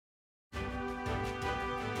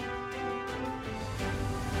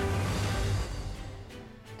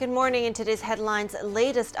Good morning. In today's headlines,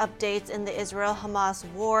 latest updates in the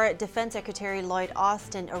Israel-Hamas war. Defense Secretary Lloyd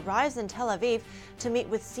arrives in Tel Aviv to meet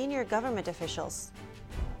with senior government officials.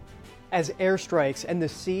 As airstrikes and the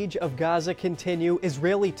siege of Gaza continue,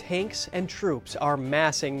 Israeli tanks and troops are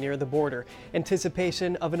massing near the border.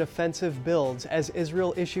 Anticipation of an offensive builds as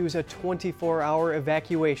Israel issues a 24-hour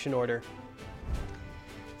evacuation order.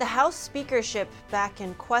 The House speakership back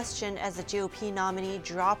in question as the GOP nominee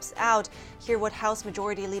drops out. Hear what House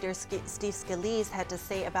Majority Leader Steve Scalise had to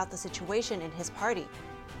say about the situation in his party.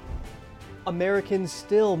 Americans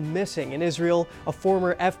still missing in Israel. A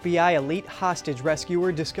former FBI elite hostage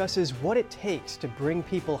rescuer discusses what it takes to bring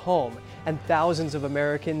people home. And thousands of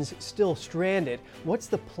Americans still stranded. What's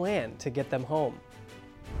the plan to get them home?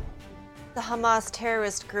 The Hamas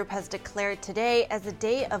terrorist group has declared today as a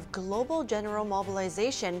day of global general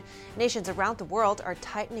mobilization. Nations around the world are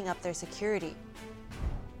tightening up their security.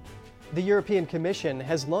 The European Commission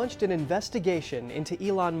has launched an investigation into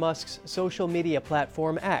Elon Musk's social media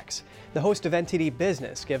platform X. The host of NTD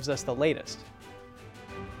Business gives us the latest.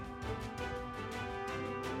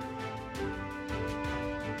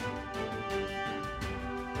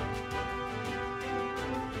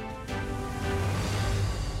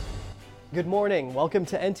 Good morning. Welcome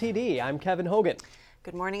to NTD. I'm Kevin Hogan.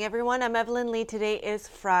 Good morning, everyone. I'm Evelyn Lee. Today is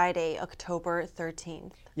Friday, October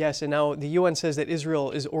 13th. Yes, and now the UN says that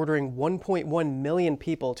Israel is ordering 1.1 million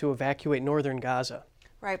people to evacuate northern Gaza.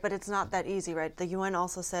 Right, but it's not that easy, right? The UN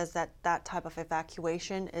also says that that type of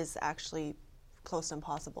evacuation is actually close to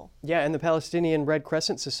impossible. Yeah, and the Palestinian Red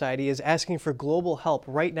Crescent Society is asking for global help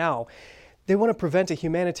right now. They want to prevent a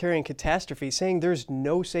humanitarian catastrophe, saying there's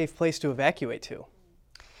no safe place to evacuate to.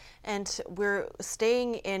 And we're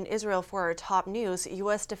staying in Israel for our top news.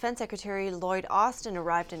 U.S. Defense Secretary Lloyd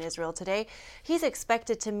arrived in Israel today. He's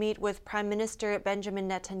expected to meet with Prime Minister Benjamin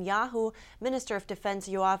Netanyahu, Minister of Defense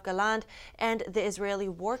Yoav Gallant, and the Israeli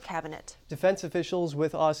War Cabinet. Defense officials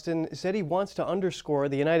with Austin said he wants to underscore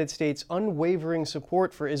the United States' unwavering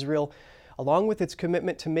support for Israel, along with its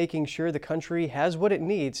commitment to making sure the country has what it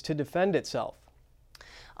needs to defend itself.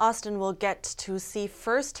 Austin will get to see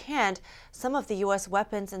firsthand some of the U.S.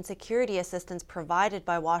 weapons and security assistance provided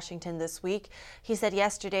by Washington this week. He said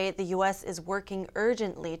yesterday the U.S. is working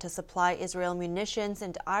urgently to supply Israel munitions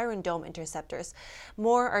and Iron Dome interceptors.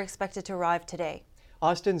 More are expected to arrive today.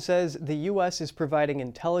 Austin says the U.S. is providing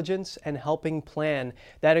intelligence and helping plan.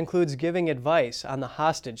 That includes giving advice on the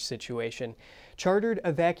hostage situation. Chartered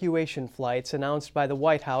evacuation flights announced by the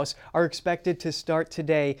White House are expected to start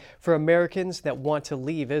today for Americans that want to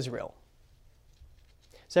leave Israel.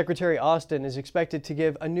 Secretary Austin is expected to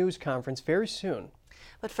give a news conference very soon.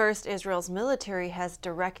 But first, Israel's military has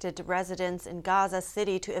directed residents in Gaza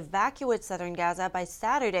City to evacuate southern Gaza by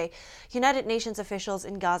Saturday. United Nations officials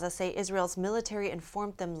in Gaza say Israel's military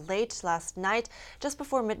informed them late last night, just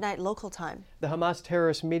before midnight local time. The Hamas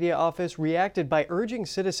terrorist media office reacted by urging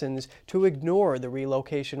citizens to ignore the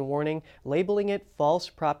relocation warning, labeling it false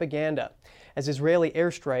propaganda. As Israeli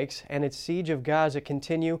airstrikes and its siege of Gaza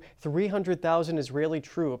continue, 300,000 Israeli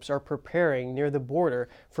troops are preparing near the border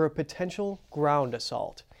for a potential ground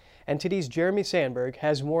assault. NTD's Jeremy Sandberg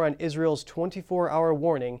has more on Israel's 24-hour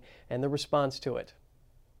warning and the response to it.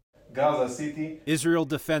 Gaza City. Israel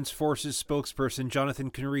Defense Forces spokesperson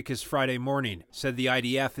Jonathan Conricus Friday morning said the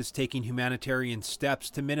IDF is taking humanitarian steps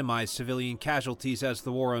to minimize civilian casualties as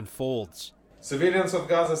the war unfolds. Civilians of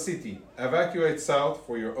Gaza City, evacuate south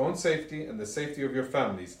for your own safety and the safety of your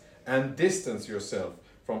families, and distance yourself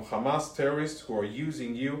from Hamas terrorists who are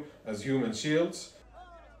using you as human shields.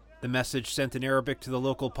 The message, sent in Arabic to the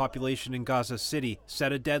local population in Gaza City,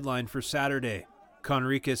 set a deadline for Saturday.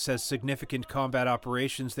 Conricus says significant combat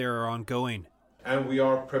operations there are ongoing. And we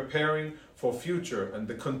are preparing for future and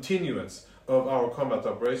the continuance of our combat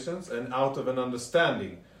operations, and out of an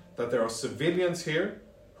understanding that there are civilians here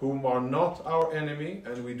whom are not our enemy,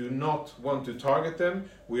 and we do not want to target them.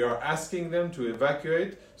 We are asking them to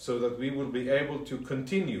evacuate so that we will be able to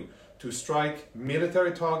continue to strike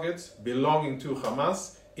military targets belonging to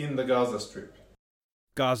Hamas in the Gaza Strip.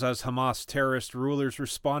 Gaza's Hamas terrorist rulers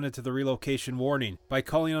responded to the relocation warning by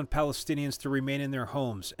calling on Palestinians to remain in their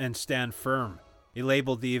homes and stand firm. They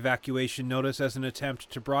labeled the evacuation notice as an attempt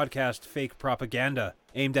to broadcast fake propaganda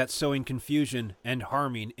aimed at sowing confusion and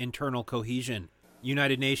harming internal cohesion.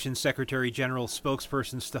 United Nations Secretary-General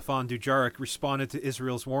spokesperson Staffan Dujarric responded to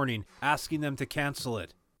Israel's warning, asking them to cancel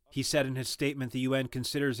it. He said in his statement the UN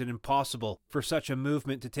considers it impossible for such a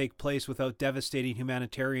movement to take place without devastating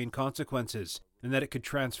humanitarian consequences, and that it could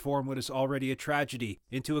transform what is already a tragedy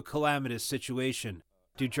into a calamitous situation.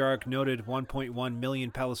 Dujarric noted 1.1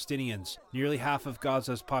 million Palestinians, nearly half of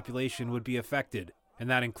Gaza's population, would be affected, and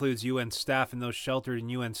that includes UN staff and those sheltered in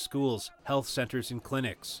UN schools, health centers, and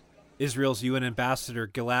clinics. Israel's UN ambassador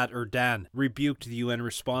Gilad Erdan rebuked the UN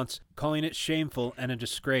response, calling it shameful and a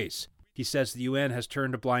disgrace. He says the UN has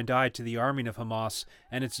turned a blind eye to the arming of Hamas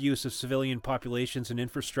and its use of civilian populations and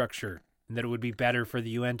infrastructure, and that it would be better for the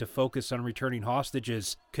UN to focus on returning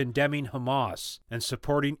hostages, condemning Hamas, and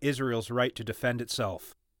supporting Israel's right to defend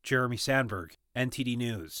itself. Jeremy Sandberg, NTD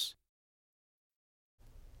News.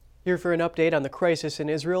 Here for an update on the crisis in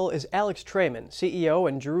Israel is Alex Trayman, CEO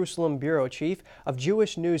and Jerusalem Bureau Chief of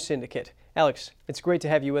Jewish News Syndicate. Alex, it's great to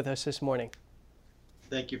have you with us this morning.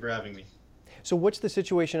 Thank you for having me. So what's the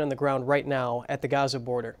situation on the ground right now at the Gaza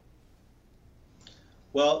border?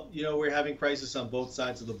 Well, we're having crisis on both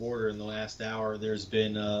sides of the border. In the last hour, there's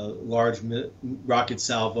been a large rocket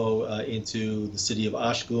salvo into the city of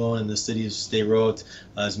Ashkelon and the city of Sderot,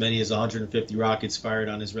 as many as 150 rockets fired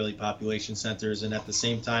on Israeli population centers. And at the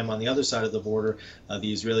same time, on the other side of the border,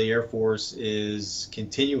 the Israeli Air Force is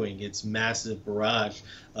continuing its massive barrage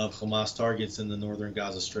of Hamas targets in the northern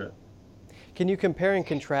Gaza Strip. Can you compare and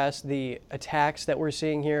contrast the attacks that we're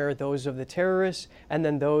seeing here, those of the terrorists, and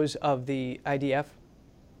then those of the IDF?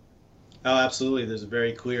 Oh, absolutely. There's a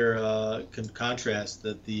very clear contrast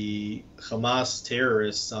that the Hamas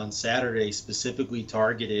terrorists on Saturday specifically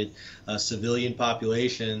targeted civilian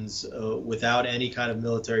populations without any kind of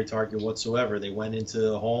military target whatsoever. They went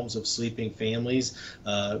into homes of sleeping families,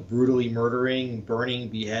 brutally murdering, burning,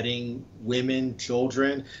 beheading women,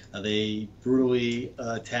 children. They brutally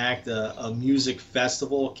attacked a music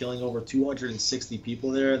festival, killing over 260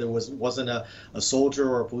 people there. There wasn't a soldier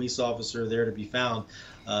or a police officer there to be found.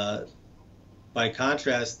 By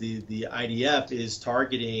contrast, the IDF is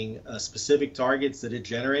targeting specific targets that it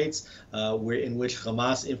generates in which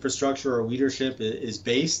Hamas infrastructure or leadership is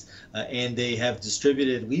based, and they have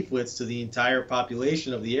distributed leaflets to the entire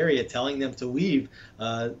population of the area telling them to leave,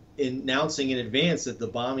 announcing in advance that the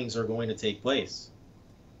bombings are going to take place.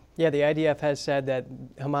 Yeah, the IDF has said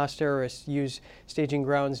that Hamas terrorists use staging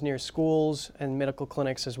grounds near schools and medical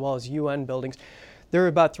clinics as well as UN buildings. There are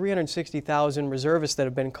about 360,000 reservists that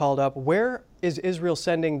have been called up. Where is Israel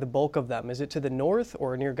sending the bulk of them? Is it to the north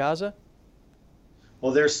or near Gaza?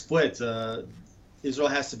 Well, they're split. Israel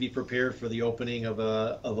has to be prepared for the opening of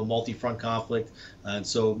a multi-front conflict, and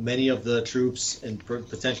so many of the troops, and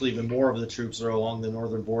potentially even more of the troops, are along the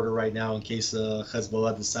northern border right now in case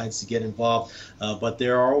Hezbollah decides to get involved. But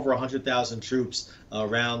there are over 100,000 troops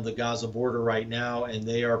around the Gaza border right now, and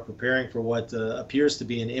they are preparing for what appears to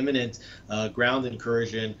be an imminent ground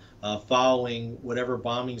incursion following whatever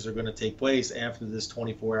bombings are going to take place after this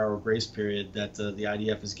 24-hour grace period that the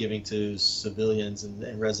IDF is giving to civilians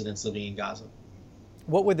and residents living in Gaza.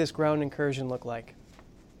 What would this ground incursion look like?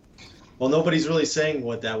 Well, nobody's really saying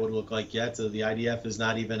what that would look like yet. The IDF has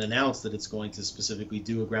not even announced that it's going to specifically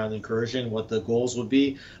do a ground incursion. What the goals would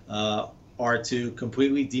be are to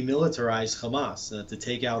completely demilitarize Hamas, to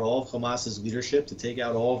take out all of Hamas's leadership, to take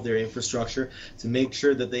out all of their infrastructure, to make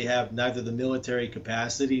sure that they have neither the military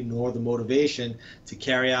capacity nor the motivation to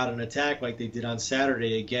carry out an attack like they did on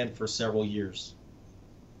Saturday again for several years.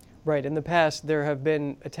 Right. In the past, there have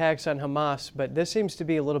been attacks on Hamas, but this seems to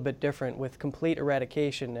be a little bit different with complete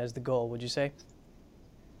eradication as the goal, would you say?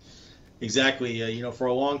 Exactly. For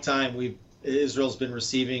a long time, Israel's been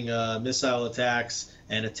receiving missile attacks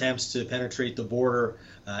and attempts to penetrate the border,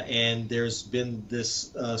 and there's been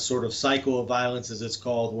this sort of cycle of violence, as it's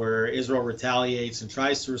called, where Israel retaliates and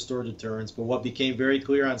tries to restore deterrence. But what became very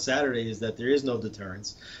clear on Saturday is that there is no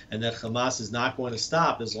deterrence, and that Hamas is not going to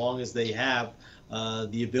stop as long as they have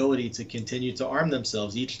the ability to continue to arm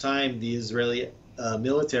themselves. Each time the Israeli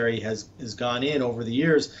military has gone in over the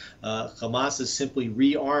years, Hamas has simply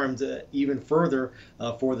rearmed even further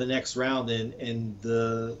for the next round, and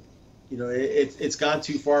it's gone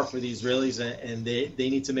too far for the Israelis, and they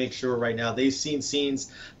need to make sure right now. They've seen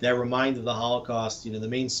scenes that remind of the Holocaust. The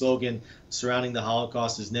main slogan surrounding the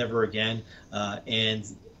Holocaust is never again, and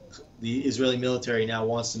the Israeli military now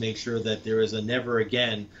wants to make sure that there is a never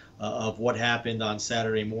again of what happened on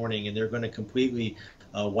Saturday morning, and they're going to completely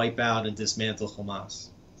wipe out and dismantle Hamas.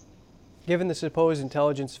 Given the supposed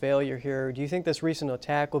intelligence failure here, do you think this recent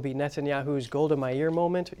attack will be Netanyahu's Golda Meir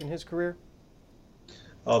moment in his career?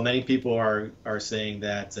 Oh, many people are saying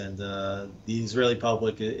that, and the Israeli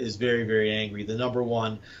public is very, very angry. The number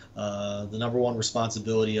one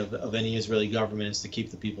responsibility of any Israeli government is to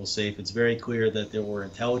keep the people safe. It's very clear that there were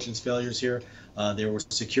intelligence failures here. There were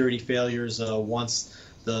security failures once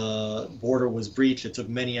the border was breached. It took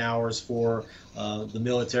many hours for the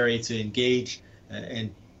military to engage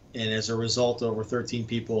and as a result, over 13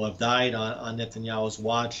 people have died on Netanyahu's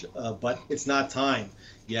watch. But it's not time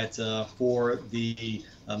yet for the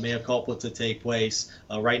mea culpa to take place.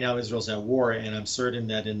 Right now, Israel's at war, and I'm certain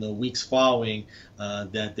that in the weeks following,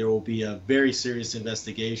 that there will be a very serious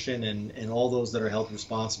investigation, and all those that are held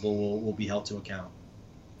responsible will be held to account.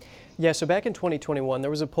 Yeah, so back in 2021, there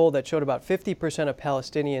was a poll that showed about 50% of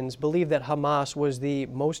Palestinians believe that Hamas was the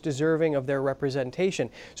most deserving of their representation.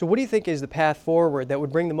 So what do you think is the path forward that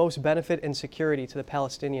would bring the most benefit and security to the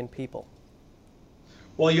Palestinian people?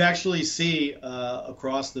 Well, you actually see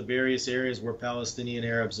across the various areas where Palestinian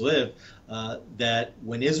Arabs live that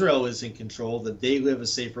when Israel is in control, that they live a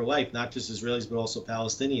safer life, not just Israelis, but also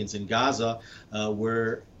Palestinians. In Gaza,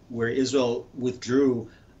 where Israel withdrew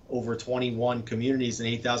over 21 communities and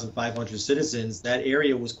 8,500 citizens, that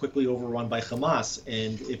area was quickly overrun by Hamas.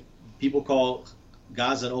 And if people call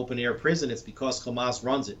Gaza an open-air prison, it's because Hamas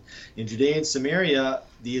runs it. In Judea and Samaria,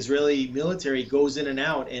 the Israeli military goes in and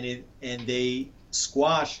out, and they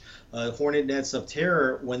squash hornet nets of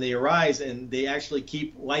terror when they arise, and they actually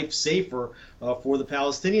keep life safer for the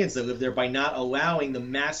Palestinians that live there by not allowing the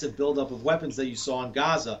massive buildup of weapons that you saw in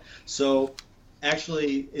Gaza. So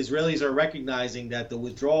actually, Israelis are recognizing that the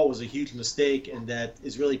withdrawal was a huge mistake, and that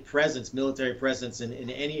Israeli presence, military presence in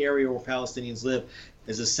any area where Palestinians live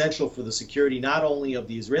is essential for the security not only of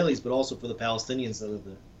the Israelis, but also for the Palestinians that live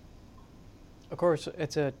there. Of course,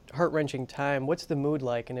 it's a heart-wrenching time. What's the mood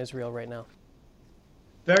like in Israel right now?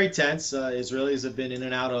 Very tense. Israelis have been in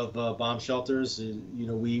and out of bomb shelters.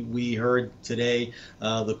 We heard today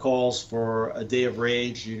the calls for a day of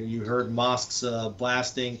rage. You heard mosques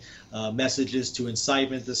blasting messages to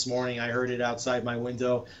incitement this morning. I heard it outside my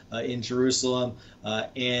window in Jerusalem.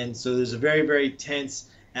 And so there's a very, very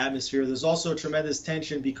tense atmosphere. There's also tremendous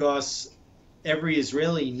tension because every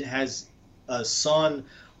Israeli has a son,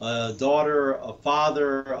 a daughter, a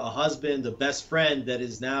father, a husband, a best friend that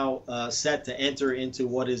is now set to enter into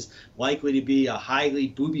what is likely to be a highly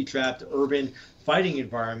booby-trapped urban fighting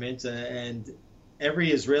environment. And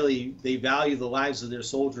every Israeli, they value the lives of their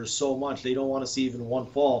soldiers so much, they don't want to see even one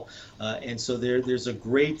fall. And so there's a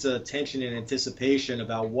great tension and anticipation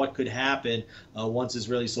about what could happen once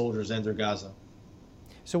Israeli soldiers enter Gaza.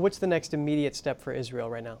 So what's the next immediate step for Israel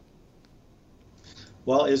right now?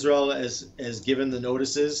 Well, Israel has given the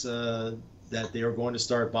notices that they are going to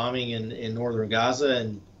start bombing in northern Gaza,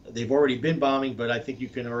 and they've already been bombing, but I think you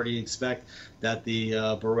can already expect that the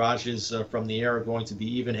barrages from the air are going to be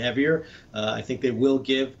even heavier. I think they will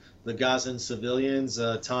give the Gazan civilians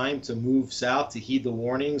time to move south to heed the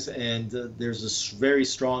warnings, and there's a very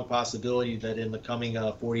strong possibility that in the coming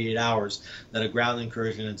 48 hours that a ground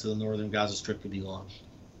incursion into the northern Gaza Strip could be launched.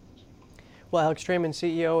 Well, Alex Strayman,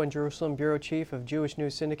 CEO and Jerusalem Bureau Chief of Jewish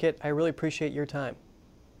News Syndicate, I really appreciate your time.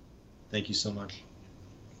 Thank you so much.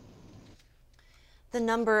 The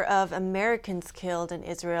number of Americans killed in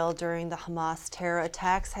Israel during the Hamas terror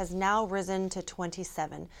attacks has now risen to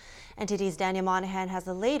 27. NTD's Daniel Monahan has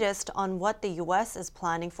the latest on what the U.S. is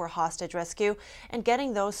planning for hostage rescue and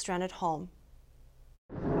getting those stranded home.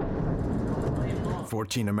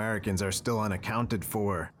 14 Americans are still unaccounted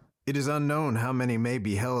for. It is unknown how many may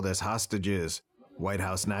be held as hostages. White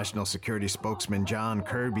House National Security spokesman John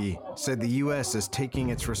Kirby said the U.S. is taking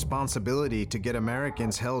its responsibility to get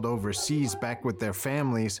Americans held overseas back with their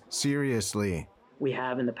families seriously. We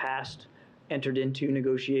have in the past entered into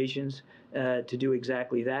negotiations to do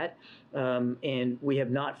exactly that, and we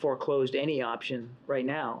have not foreclosed any option right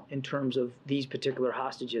now in terms of these particular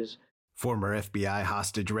hostages. Former FBI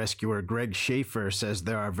hostage rescuer Greg Schaefer says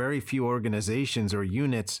there are very few organizations or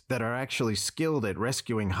units that are actually skilled at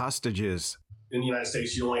rescuing hostages. In the United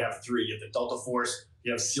States, you only have three. You have the Delta Force,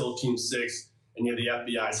 you have SEAL Team 6, and you have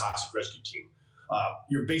the FBI's hostage rescue team.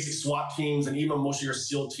 Your basic SWAT teams and even most of your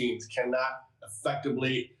SEAL teams cannot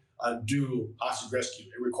effectively do hostage rescue.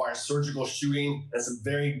 It requires surgical shooting, and it's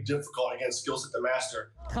very difficult, again, skill set to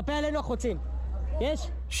master.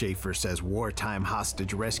 Yes. Schaefer says wartime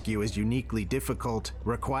hostage rescue is uniquely difficult,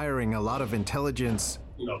 requiring a lot of intelligence.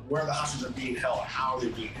 Where the hostages are being held, how are they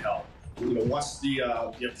being held? What's the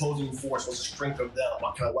opposing force? What's the strength of them?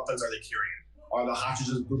 What kind of weapons are they carrying? Are the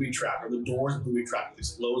hostages booby-trapped? Are the doors booby-trapped with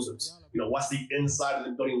explosives? What's the inside of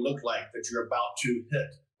the building look like that you're about to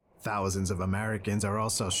hit? Thousands of Americans are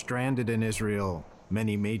also stranded in Israel.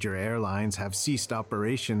 Many major airlines have ceased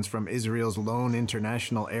operations from Israel's lone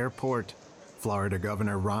international airport. Florida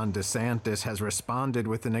Governor Ron DeSantis has responded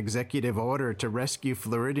with an executive order to rescue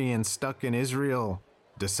Floridians stuck in Israel.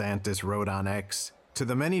 DeSantis wrote on X, "To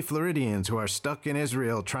the many Floridians who are stuck in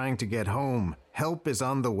Israel trying to get home, help is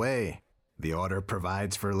on the way." The order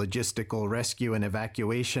provides for logistical rescue and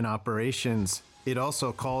evacuation operations. It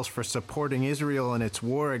also calls for supporting Israel in its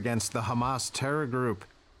war against the Hamas terror group.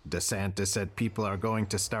 DeSantis said people are going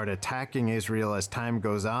to start attacking Israel as time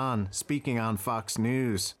goes on, speaking on Fox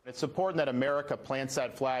News. It's important that America plants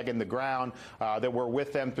that flag in the ground, that we're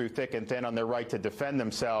with them through thick and thin on their right to defend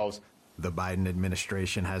themselves. The Biden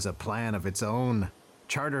administration has a plan of its own.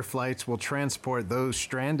 Charter flights will transport those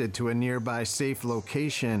stranded to a nearby safe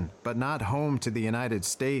location, but not home to the United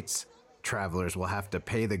States. Travelers will have to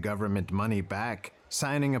pay the government money back,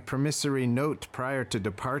 signing a promissory note prior to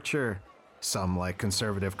departure. Some, like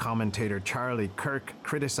conservative commentator Charlie Kirk,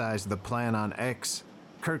 criticized the plan on X.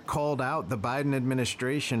 Kirk called out the Biden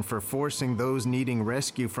administration for forcing those needing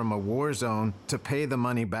rescue from a war zone to pay the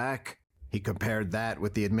money back. He compared that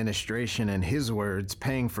with the administration, in his words,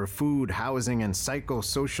 paying for food, housing, and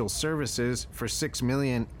psychosocial services for 6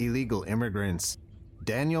 million illegal immigrants.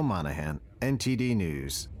 Daniel Monahan, NTD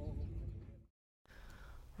News.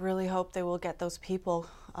 Really hope they will get those people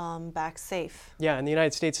back safe. Yeah, and the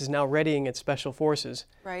United States is now readying its special forces.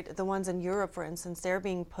 Right, the ones in Europe, for instance, they're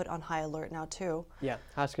being put on high alert now too. Yeah,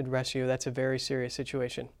 hostage rescue, that's a very serious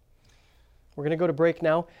situation. We're going to go to break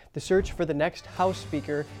now. The search for the next House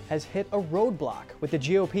Speaker has hit a roadblock, with the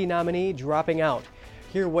GOP nominee dropping out.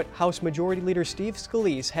 Hear what House Majority Leader Steve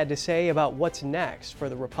Scalise had to say about what's next for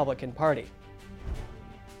the Republican Party.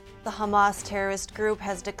 The Hamas terrorist group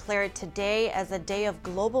has declared today as a day of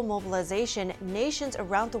global mobilization. Nations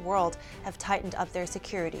around the world have tightened up their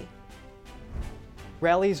security.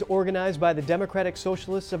 Rallies organized by the Democratic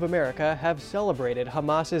Socialists of America have celebrated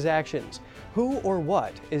Hamas's actions. Who or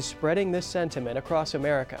what is spreading this sentiment across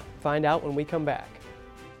America? Find out when we come back.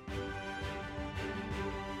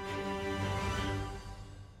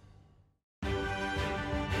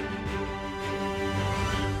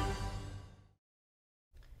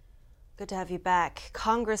 Good to have you back.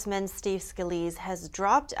 Congressman Steve Scalise has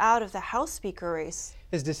dropped out of the House Speaker race.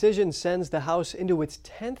 His decision sends the House into its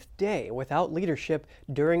 10th day without leadership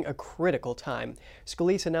during a critical time.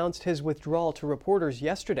 Scalise announced his withdrawal to reporters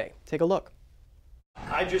yesterday. Take a look.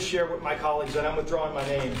 I just shared with my colleagues that I'm withdrawing my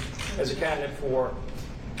name as a candidate for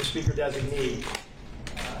the Speaker designee.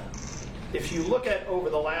 If you look at over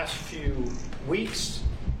the last few weeks,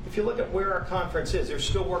 if you look at where our conference is, there's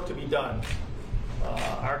still work to be done.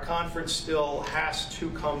 Our conference still has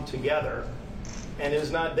to come together and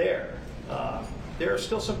is not there. There are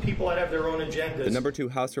still some people that have their own agendas. The number 2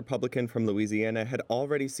 House Republican from Louisiana had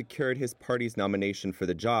already secured his party's nomination for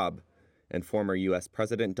the job. And former U.S.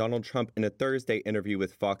 President Donald Trump, in a Thursday interview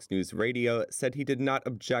with Fox News Radio, said he did not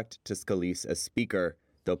object to Scalise as Speaker,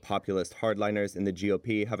 though populist hardliners in the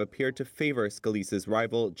GOP have appeared to favor Scalise's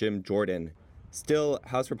rival, Jim Jordan. Still,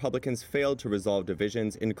 House Republicans failed to resolve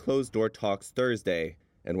divisions in closed-door talks Thursday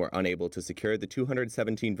and were unable to secure the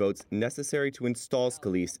 217 votes necessary to install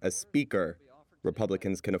Scalise as Speaker.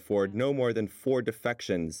 Republicans can afford no more than 4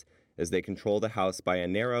 defections as they control the House by a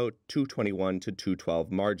narrow 221 to 212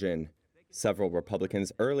 margin. Several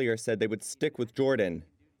Republicans earlier said they would stick with Jordan,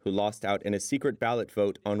 who lost out in a secret ballot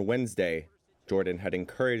vote on Wednesday. Jordan had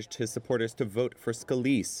encouraged his supporters to vote for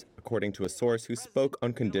Scalise, according to a source who spoke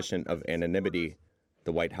on condition of anonymity.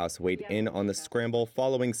 The White House weighed in on the scramble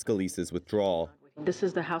following Scalise's withdrawal. This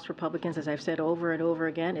is the House Republicans, as I've said over and over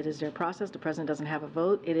again. It is their process. The president doesn't have a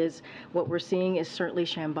vote. It is what we're seeing is certainly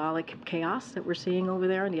shambolic chaos that we're seeing over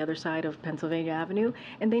there on the other side of Pennsylvania Avenue,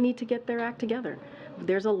 and they need to get their act together.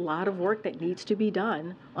 There's a lot of work that needs to be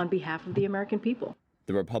done on behalf of the American people.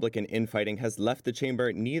 The Republican infighting has left the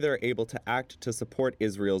chamber neither able to act to support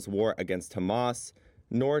Israel's war against Hamas,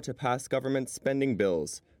 nor to pass government spending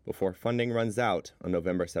bills before funding runs out on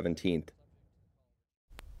November 17th.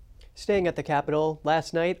 Staying at the Capitol,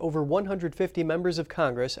 last night over 150 members of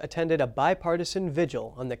Congress attended a bipartisan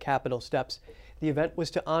vigil on the Capitol steps. The event was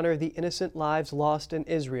to honor the innocent lives lost in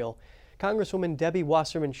Israel. Congresswoman Debbie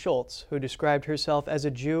Wasserman Schultz, who described herself as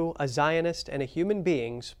a Jew, a Zionist, and a human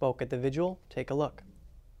being, spoke at the vigil. Take a look.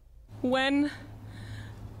 When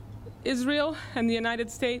Israel and the United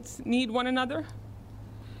States need one another,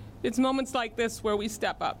 it's moments like this where we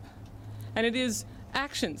step up. And it is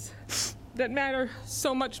actions that matter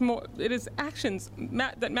so much more. It is actions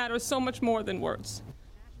that matter so much more than words.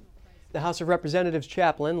 The House of Representatives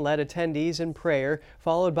chaplain led attendees in prayer,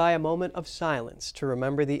 followed by a moment of silence to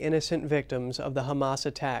remember the innocent victims of the Hamas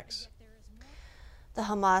attacks. The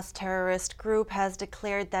Hamas terrorist group has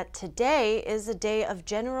declared that today is a day of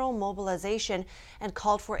general mobilization and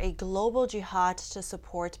called for a global jihad to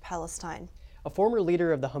support Palestine. A former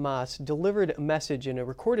leader of the Hamas delivered a message in a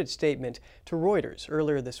recorded statement to Reuters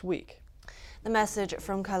earlier this week. The message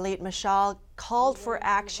from Khalid Mashal called for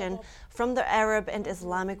action from the Arab and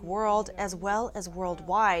Islamic world as well as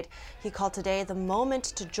worldwide. He called today the moment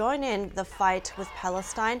to join in the fight with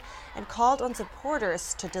Palestine and called on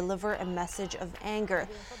supporters to deliver a message of anger.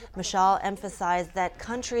 Mashal emphasized that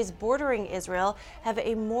countries bordering Israel have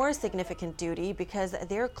a more significant duty because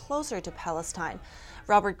they're closer to Palestine.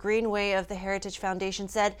 Robert Greenway of the Heritage Foundation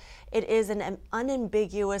said it is an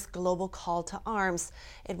unambiguous global call to arms.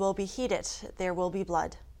 It will be heated. There will be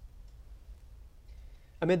blood.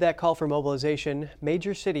 Amid that call for mobilization,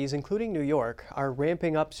 major cities, including New York, are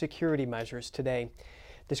ramping up security measures today.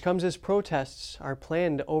 This comes as protests are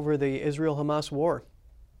planned over the Israel-Hamas war.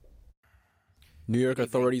 New York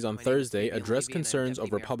authorities on Thursday addressed concerns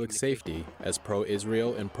over public safety as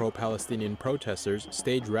pro-Israel and pro-Palestinian protesters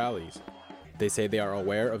stage rallies. They say they are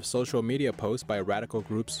aware of social media posts by radical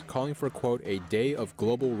groups calling for, quote, a day of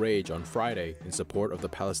global rage on Friday in support of the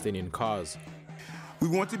Palestinian cause. We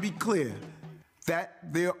want to be clear that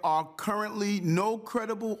there are currently no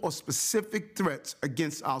credible or specific threats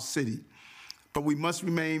against our city, but we must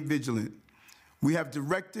remain vigilant. We have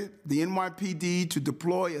directed the NYPD to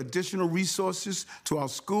deploy additional resources to our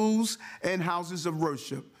schools and houses of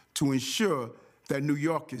worship to ensure that New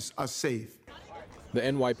Yorkers are safe. The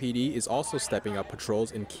NYPD is also stepping up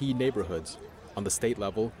patrols in key neighborhoods. On the state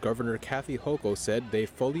level, Governor Kathy Hochul said they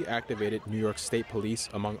fully activated New York State Police,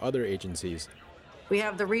 among other agencies. We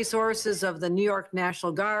have the resources of the New York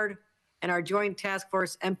National Guard and our Joint Task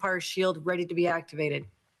Force Empire Shield ready to be activated.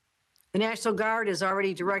 The National Guard is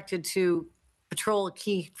already directed to patrol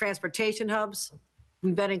key transportation hubs.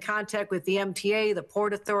 We've been in contact with the MTA, the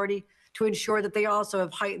Port Authority, to ensure that they also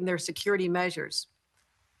have heightened their security measures.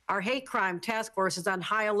 Our hate crime task force is on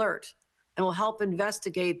high alert and will help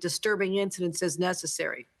investigate disturbing incidents as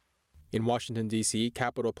necessary. In Washington, D.C.,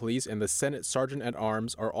 Capitol Police and the Senate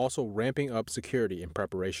Sergeant-at-Arms are also ramping up security in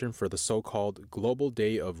preparation for the so-called Global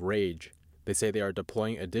Day of Rage. They say they are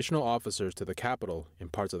deploying additional officers to the Capitol,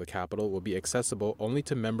 and parts of the Capitol will be accessible only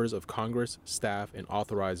to members of Congress, staff, and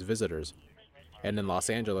authorized visitors. And in Los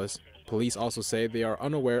Angeles, police also say they are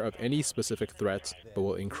unaware of any specific threats, but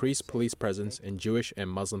will increase police presence in Jewish and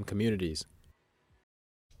Muslim communities.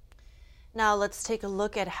 Now let's take a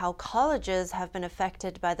look at how colleges have been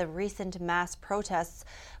affected by the recent mass protests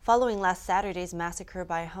following last Saturday's massacre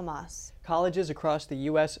by Hamas. Colleges across the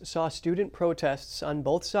U.S. saw student protests on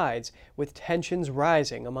both sides, with tensions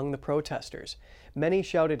rising among the protesters. Many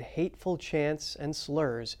shouted hateful chants and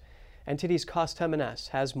slurs. NTD's Cost Jimenez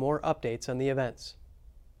has more updates on the events.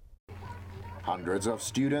 Hundreds of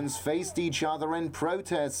students faced each other in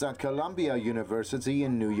protests at Columbia University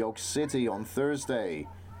in New York City on Thursday,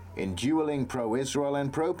 in dueling pro-Israel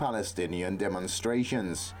and pro-Palestinian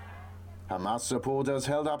demonstrations. Hamas supporters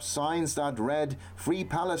held up signs that read, "Free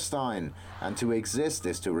Palestine," and "To exist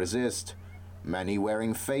is to resist," many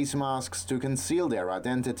wearing face masks to conceal their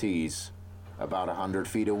identities. About 100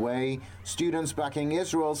 feet away, students backing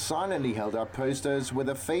Israel silently held up posters with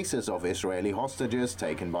the faces of Israeli hostages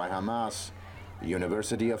taken by Hamas.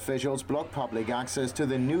 University officials blocked public access to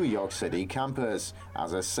the New York City campus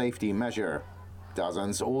as a safety measure.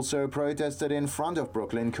 Dozens also protested in front of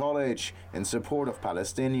Brooklyn College in support of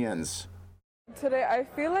Palestinians. Today, I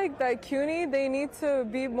feel like that CUNY, they need to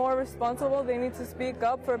be more responsible. They need to speak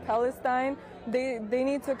up for Palestine. They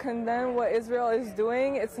need to condemn what Israel is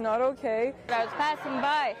doing. It's not okay. I was passing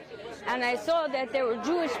by and I saw that there were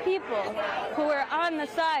Jewish people who were on the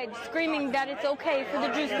side screaming that it's okay for the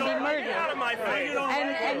Jews to be murdered.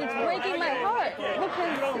 And it's breaking my heart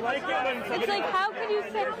because it's like, how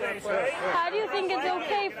do you think it's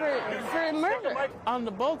okay for murder? On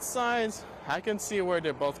the both sides, I can see where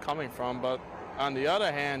they're both coming from, but on the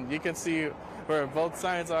other hand, you can see where both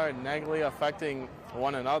sides are negatively affecting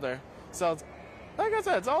one another. So, like I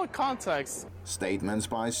said, it's all context. Statements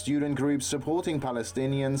by student groups supporting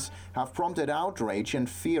Palestinians have prompted outrage and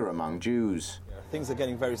fear among Jews. Things are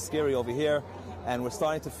getting very scary over here, and we're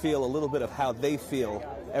starting to feel a little bit of how they feel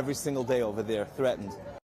every single day over there, threatened.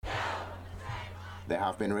 There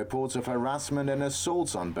have been reports of harassment and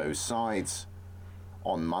assaults on both sides.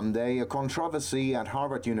 On Monday, a controversy at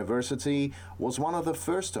Harvard University was one of the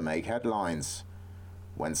first to make headlines,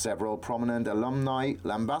 when several prominent alumni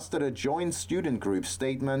lambasted a joint student group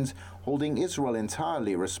statement holding Israel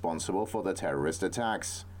entirely responsible for the terrorist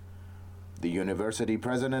attacks. The university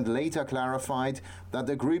president later clarified that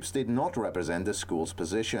the groups did not represent the school's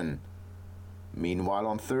position. Meanwhile,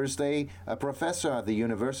 on Thursday, a professor at the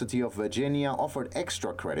University of Virginia offered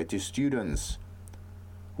extra credit to students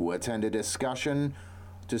who attended a discussion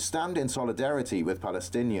to stand in solidarity with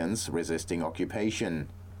Palestinians resisting occupation.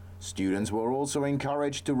 Students were also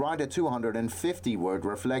encouraged to write a 250-word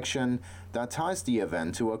reflection that ties the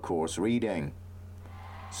event to a course reading,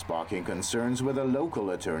 sparking concerns with a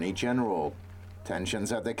local attorney general.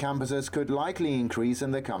 Tensions at the campuses could likely increase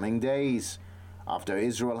in the coming days, after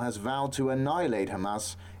Israel has vowed to annihilate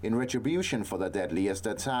Hamas in retribution for the deadliest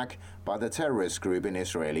attack by the terrorist group in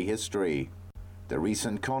Israeli history. The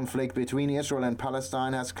recent conflict between Israel and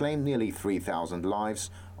Palestine has claimed nearly 3,000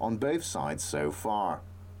 lives on both sides so far.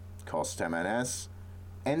 Kostemenes,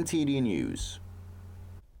 NTD News.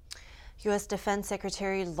 U.S. Defense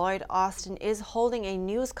Secretary Lloyd Austin is holding a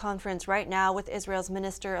news conference right now with Israel's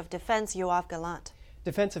Minister of Defense, Yoav Gallant.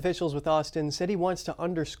 Defense officials with Austin said he wants to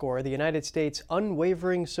underscore the United States'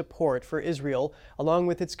 unwavering support for Israel, along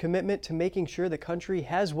with its commitment to making sure the country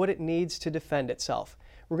has what it needs to defend itself.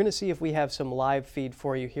 We're going to see if we have some live feed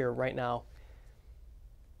for you here right now.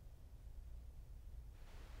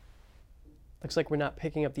 Looks like we're not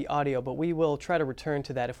picking up the audio, but we will try to return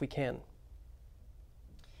to that if we can.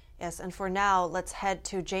 Yes, and for now, let's head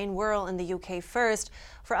to Jane Worrell in the UK first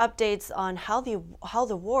for updates on how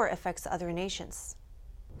the war affects other nations.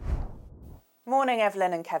 Morning,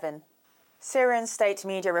 Evelyn and Kevin. Syrian state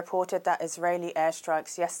media reported that Israeli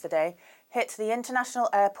airstrikes yesterday hit the international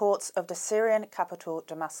airports of the Syrian capital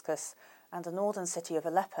Damascus and the northern city of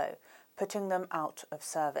Aleppo, putting them out of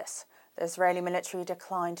service. The Israeli military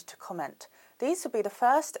declined to comment. These would be the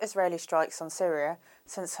first Israeli strikes on Syria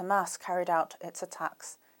since Hamas carried out its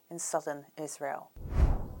attacks in southern Israel.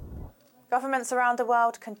 Governments around the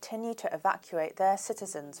world continue to evacuate their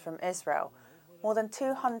citizens from Israel. More than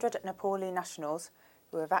 200 Nepali nationals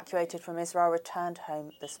who were evacuated from Israel returned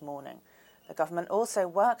home this morning. The government also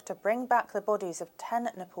worked to bring back the bodies of 10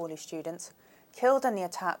 Nepali students killed in the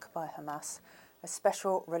attack by Hamas. A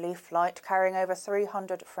special relief flight carrying over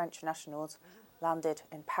 300 French nationals landed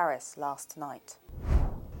in Paris last night.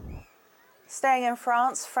 Staying in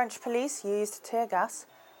France, French police used tear gas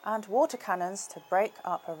and water cannons to break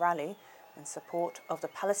up a rally in support of the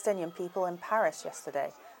Palestinian people in Paris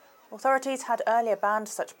yesterday. Authorities had earlier banned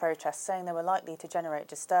such protests, saying they were likely to generate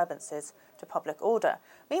disturbances to public order.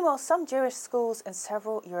 Meanwhile, some Jewish schools in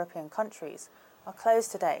several European countries are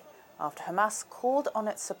closed today after Hamas called on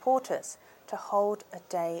its supporters to hold a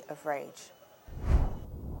day of rage.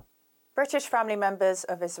 British family members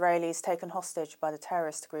of Israelis taken hostage by the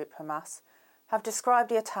terrorist group Hamas have described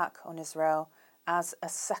the attack on Israel as a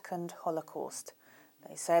second Holocaust.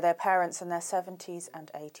 They say their parents in their 70s and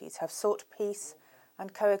 80s have sought peace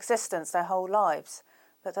and coexistence their whole lives,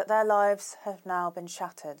 but that their lives have now been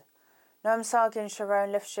shattered. Noam Sagi and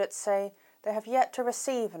Sharon Lifshitz say they have yet to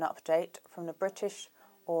receive an update from the British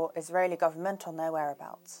or Israeli government on their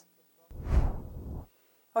whereabouts.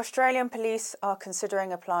 Australian police are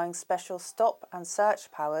considering applying special stop and search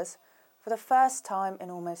powers for the first time in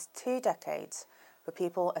almost 2 decades for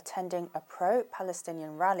people attending a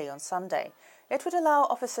pro-Palestinian rally on Sunday. It would allow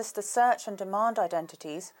officers to search and demand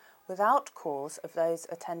identities without cause of those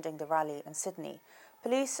attending the rally in Sydney.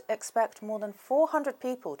 Police expect more than 400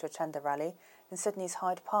 people to attend the rally in Sydney's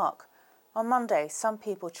Hyde Park. On Monday, some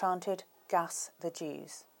people chanted, "Gas the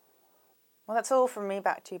Jews." Well, that's all from me.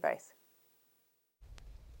 Back to you both.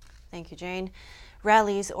 Thank you, Jane.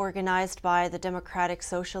 Rallies organized by the Democratic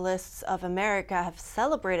Socialists of America have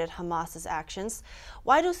celebrated Hamas's actions.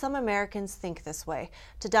 Why do some Americans think this way?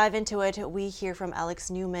 To dive into it, we hear from Alex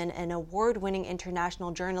Newman, an award-winning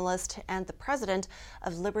international journalist and the president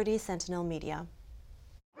of Liberty Sentinel Media.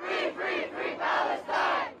 Free, free, free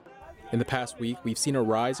Palestine! In the past week, we've seen a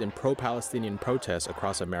rise in pro-Palestinian protests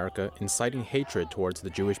across America, inciting hatred towards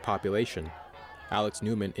the Jewish population. Alex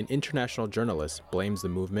Newman, an international journalist, blames the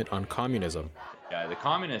movement on communism. The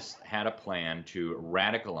communists had a plan to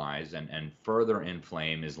radicalize and further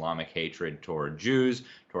inflame Islamic hatred toward Jews,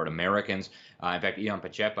 toward Americans. In fact, Ion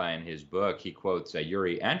Pachepa, in his book, he quotes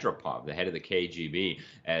Yuri Andropov, the head of the KGB,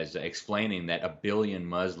 as explaining that 1 billion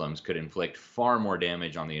Muslims could inflict far more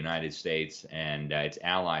damage on the United States and its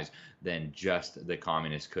allies than just the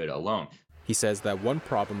communists could alone. He says that one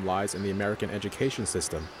problem lies in the American education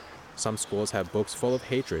system. Some schools have books full of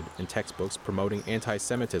hatred and textbooks promoting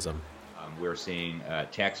anti-Semitism. We're seeing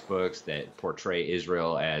textbooks that portray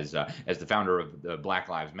Israel as the founder of the Black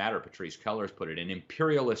Lives Matter, Patrisse Cullors, put it, an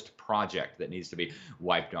imperialist project that needs to be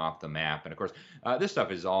wiped off the map. And of course, this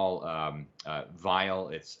stuff is all vile,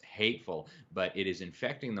 it's hateful, but it is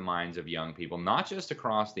infecting the minds of young people, not just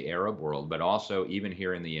across the Arab world, but also even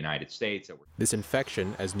here in the United States. This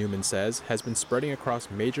infection, as Newman says, has been spreading across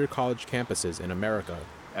major college campuses in America.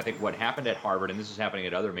 I think what happened at Harvard, and this is happening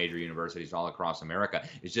at other major universities all across America,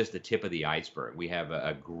 is just the tip of the iceberg. We have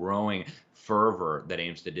a growing fervor that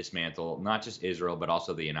aims to dismantle not just Israel, but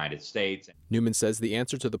also the United States. Newman says the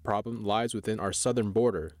answer to the problem lies within our southern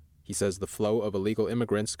border. He says the flow of illegal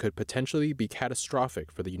immigrants could potentially be catastrophic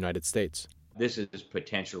for the United States. This is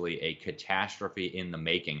potentially a catastrophe in the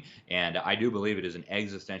making, and I do believe it is an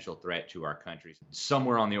existential threat to our country.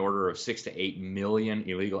 Somewhere on the order of 6 to 8 million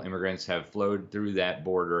illegal immigrants have flowed through that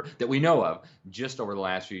border that we know of just over the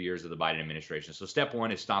last few years of the Biden administration. So step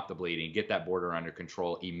one is stop the bleeding, get that border under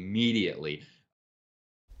control immediately.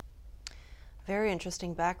 Very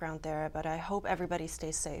interesting background there, but I hope everybody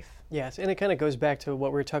stays safe. Yes, and it kind of goes back to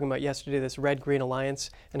what we were talking about yesterday, this Red-Green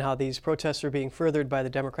Alliance, and how these protests are being furthered by the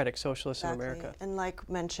Democratic Socialists in America. And like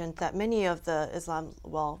mentioned, that many of the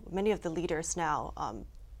many of the leaders now,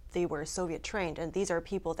 they were Soviet trained, and these are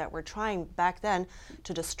people that were trying back then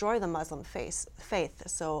to destroy the Muslim faith.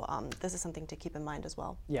 So this is something to keep in mind as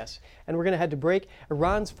well. Yes, and we're going to head to break.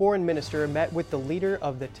 Iran's foreign minister met with the leader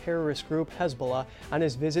of the terrorist group Hezbollah on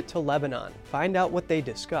his visit to Lebanon. Find out what they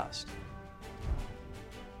discussed.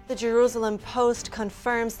 The Jerusalem Post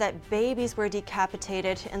confirms that babies were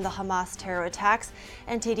decapitated in the Hamas terror attacks.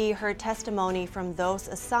 NTD heard testimony from those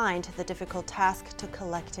assigned the difficult task to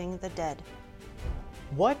collecting the dead.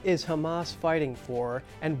 What is Hamas fighting for,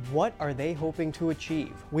 and what are they hoping to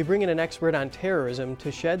achieve? We bring in an expert on terrorism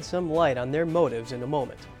to shed some light on their motives in a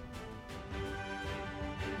moment.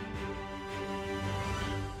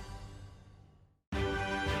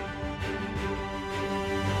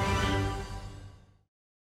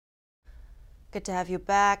 Good to have you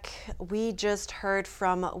back. We just heard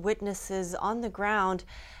from witnesses on the ground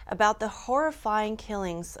about the horrifying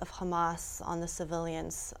killings of Hamas on the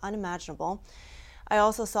civilians. Unimaginable. I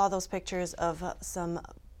also saw those pictures of some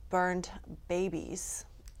burned babies.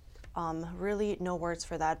 Really no words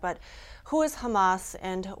for that. But who is Hamas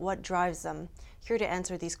and what drives them? Here to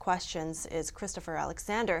answer these questions is Christopher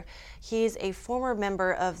Alexander. He's a former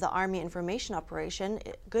member of the Army Information Operation.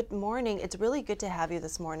 Good morning. It's really good to have you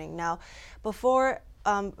this morning. Now, before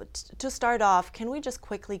to start off, can we just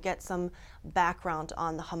quickly get some background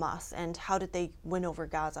on the Hamas and how did they win over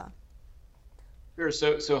Gaza? Sure.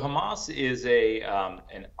 So Hamas is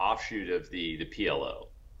an offshoot of the PLO,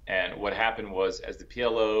 and what happened was, as the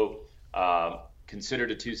PLO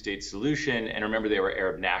considered a two-state solution, and remember they were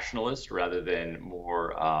Arab nationalist rather than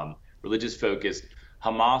more religious focused,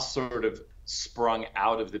 Hamas sort of sprung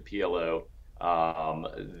out of the PLO.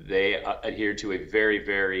 They adhered to a very,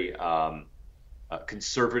 very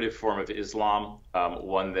conservative form of Islam,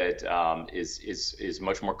 one that is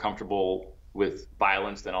much more comfortable with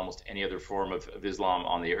violence than almost any other form of Islam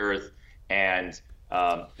on the earth. And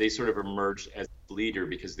they sort of emerged as a leader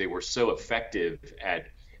because they were so effective at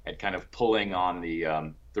kind of pulling on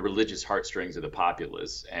the religious heartstrings of the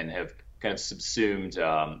populace and have kind of subsumed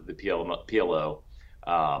the PLO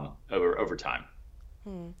over time.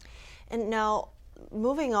 And now,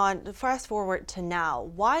 moving on, fast forward to now,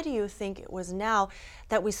 why do you think it was now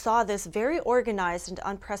that we saw this very organized and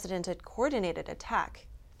unprecedented coordinated attack?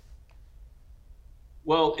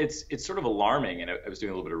 Well, it's sort of alarming, and I was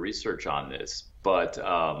doing a little bit of research on this, but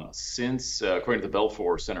since, according to the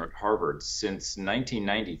Belfour Center at Harvard, since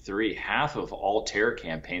 1993, half of all terror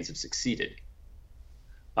campaigns have succeeded.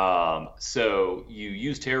 So you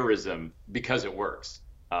use terrorism because it works,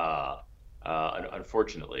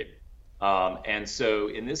 unfortunately. And so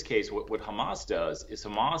in this case, what Hamas does is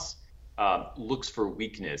Hamas looks for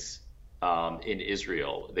weakness in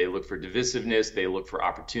Israel. They look for divisiveness. They look for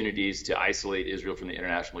opportunities to isolate Israel from the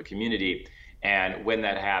international community. And when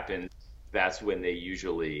that happens, that's when they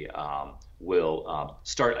usually will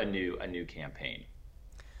start a new campaign.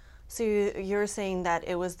 So you're saying that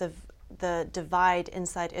it was the divide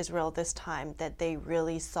inside Israel this time that they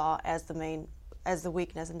really saw as the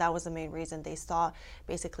weakness, and that was the main reason they saw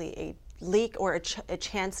basically a leak or a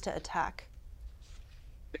chance to attack.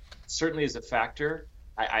 It certainly is a factor.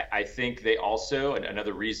 I think they also, and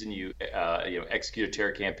another reason you execute a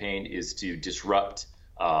terror campaign is to disrupt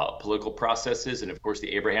political processes. And of course,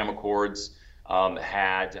 the Abraham Accords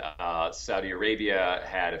had Saudi Arabia,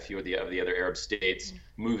 had a few of the other Arab states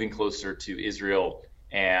moving closer to Israel,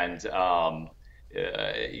 and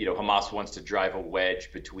Hamas wants to drive a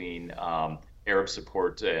wedge between Arab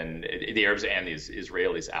support and the Arabs and the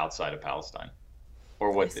Israelis outside of Palestine,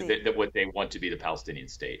 or what they want to be the Palestinian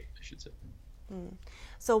state, I should say.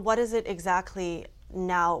 So what is it exactly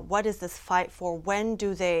now? What is this fight for? When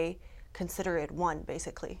do they consider it won,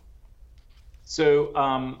 basically? So,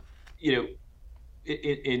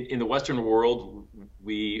 In the Western world,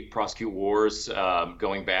 we prosecute wars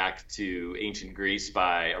going back to ancient Greece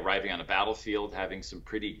by arriving on a battlefield, having some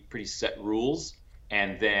pretty set rules,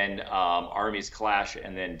 and then armies clash,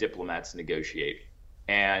 and then diplomats negotiate.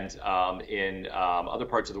 And in other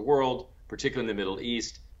parts of the world, particularly in the Middle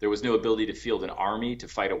East, there was no ability to field an army to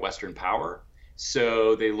fight a Western power.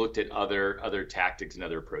 So they looked at other tactics and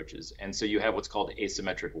other approaches. And so you have what's called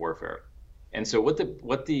asymmetric warfare. And so what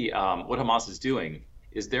Hamas is doing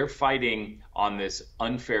is they're fighting on this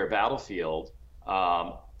unfair battlefield,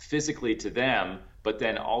 physically to them, but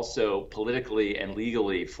then also politically and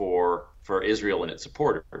legally for Israel and its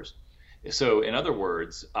supporters. So in other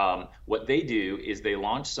words, what they do is they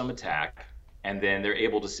launch some attack, and then they're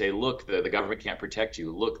able to say, look, the government can't protect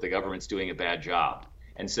you. Look, the government's doing a bad job.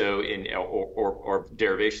 And so or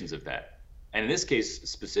derivations of that. And in this case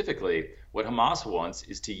specifically, what Hamas wants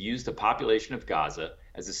is to use the population of Gaza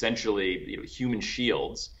as essentially human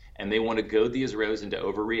shields, and they want to goad the Israelis into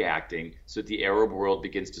overreacting so that the Arab world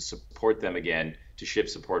begins to support them again, to ship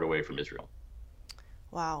support away from Israel.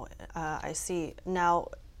 Wow, I see. Now,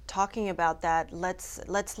 talking about that,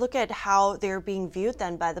 let's look at how they're being viewed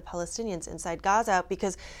then by the Palestinians inside Gaza,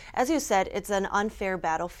 because as you said, it's an unfair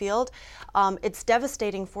battlefield. It's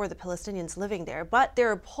devastating for the Palestinians living there, but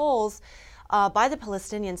there are polls by the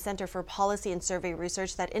Palestinian Center for Policy and Survey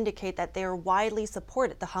Research that indicate that they are widely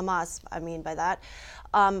supported, the Hamas, I mean by that.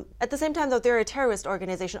 At the same time, though, they're a terrorist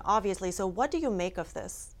organization, obviously. So what do you make of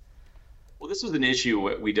this? Well, this was an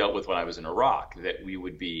issue we dealt with when I was in Iraq, that we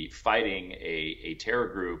would be fighting a terror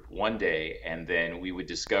group one day, and then we would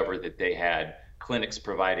discover that they had clinics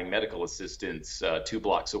providing medical assistance 2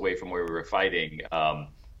 blocks away from where we were fighting,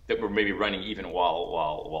 that were maybe running even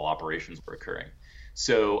while operations were occurring.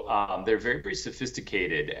 So they're very, very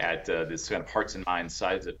sophisticated at this kind of hearts and minds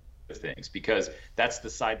side of things, because that's the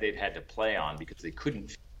side they've had to play on because they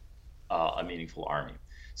couldn't a meaningful army.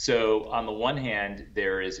 So on the one hand,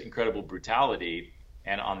 there is incredible brutality,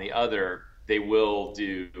 and on the other, they will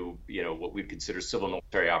do what we'd consider civil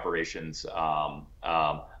military operations on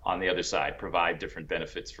the other side, provide different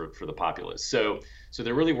benefits for the populace. So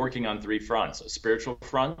they're really working on 3 fronts: a spiritual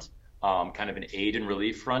front, kind of an aid and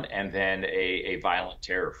relief front, and then a violent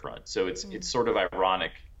terror front. So it's sort of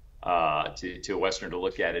ironic to a Westerner to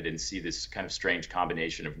look at it and see this kind of strange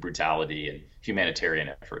combination of brutality and humanitarian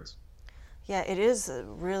efforts. Yeah, it is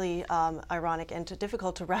really ironic and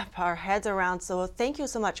difficult to wrap our heads around. So thank you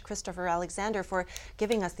so much, Christopher Alexander, for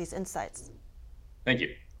giving us these insights. Thank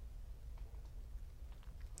you.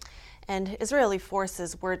 And Israeli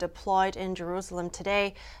forces were deployed in Jerusalem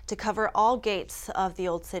today to cover all gates of the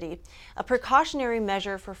Old City, a precautionary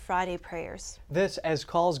measure for Friday prayers. This as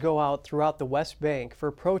calls go out throughout the West Bank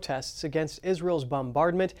for protests against Israel's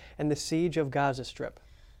bombardment and the siege of Gaza Strip.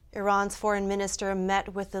 Iran's foreign minister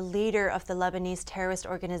met with the leader of the Lebanese terrorist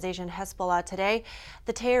organization Hezbollah today.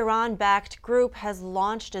 The Tehran-backed group has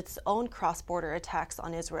launched its own cross-border attacks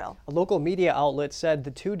on Israel. A local media outlet said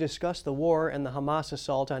the two discussed the war and the Hamas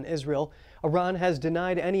assault on Israel. Iran has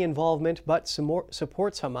denied any involvement but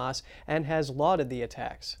supports Hamas and has lauded the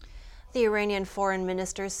attacks. The Iranian foreign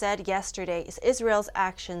minister said yesterday Israel's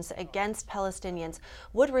actions against Palestinians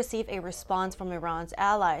would receive a response from Iran's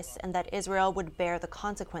allies and that Israel would bear the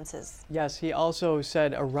consequences. Yes, he also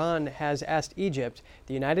said Iran has asked Egypt,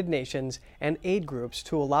 the United Nations, and aid groups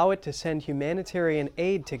to allow it to send humanitarian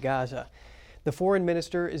aid to Gaza. The foreign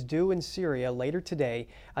minister is due in Syria later today,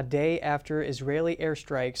 a day after Israeli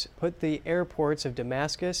airstrikes put the airports of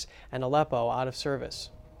Damascus and Aleppo out of service.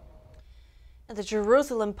 The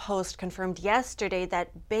Jerusalem Post confirmed yesterday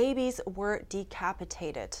that babies were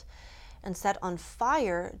decapitated and set on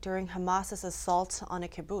fire during Hamas's assault on a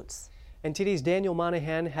kibbutz. NTD's Daniel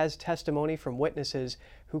Monahan has testimony from witnesses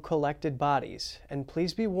who collected bodies. And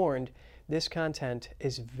please be warned, this content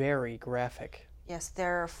is very graphic. Yes,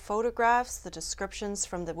 there are photographs, the descriptions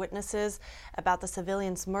from the witnesses about the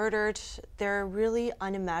civilians murdered. They're really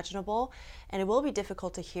unimaginable, and it will be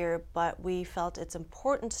difficult to hear, but we felt it's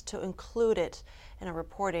important to include it in our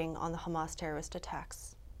reporting on the Hamas terrorist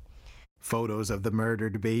attacks. Photos of the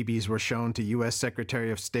murdered babies were shown to U.S.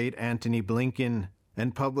 Secretary of State Antony Blinken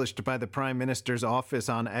and published by the Prime Minister's office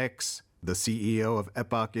on X. The CEO of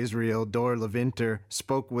Epoch Israel, Dor Levinter,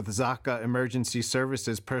 spoke with Zaka Emergency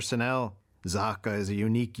Services personnel. Zaka is a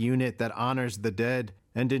unique unit that honors the dead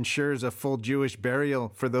and ensures a full Jewish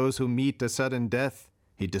burial for those who meet a sudden death.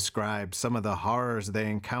 He described some of the horrors they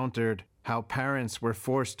encountered, how parents were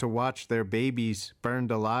forced to watch their babies burned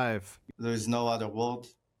alive. There is no other word,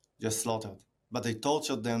 just slaughtered. But they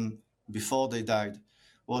tortured them before they died,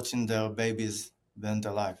 watching their babies burned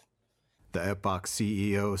alive. The Epoch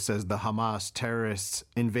CEO says the Hamas terrorists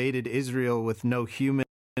invaded Israel with no human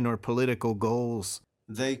or political goals.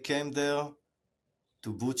 They came there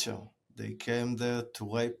to butcher. They came there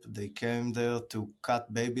to rape. They came there to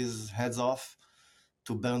cut babies' heads off,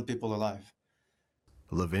 to burn people alive.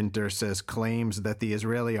 Levinter says claims that the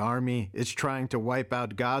Israeli army is trying to wipe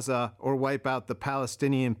out Gaza or wipe out the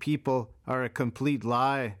Palestinian people are a complete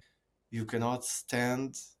lie. You cannot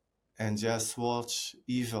stand and just watch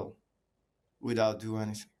evil without doing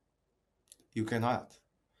anything. You cannot.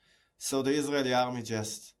 So the Israeli army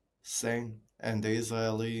just saying, and the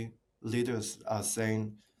Israeli leaders are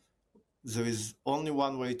saying, there is only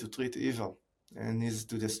one way to treat evil, and is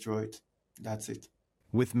to destroy it. That's it.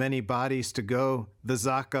 With many bodies to go, the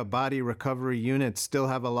Zaka body recovery units still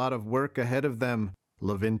have a lot of work ahead of them.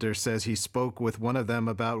 Levinter says he spoke with one of them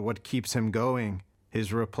about what keeps him going.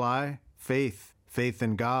 His reply? Faith. Faith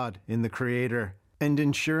in God, in the Creator, and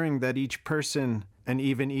ensuring that each person and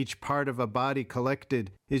even each part of a body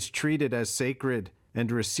collected is treated as sacred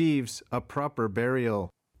and receives a proper burial.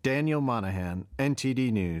 Daniel Monahan,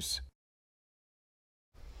 NTD News.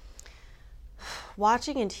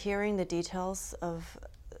 Watching and hearing the details of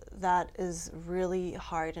that is really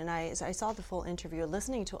hard, and I saw the full interview.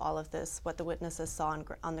 Listening to all of this, what the witnesses saw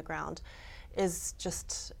on the ground, is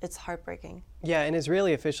just, it's heartbreaking. Yeah, and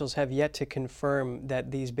Israeli officials have yet to confirm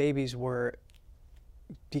that these babies were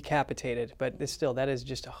decapitated, but still, that is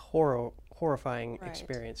just a horrifying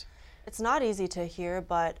experience. It's not easy to hear,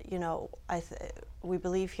 but you know, we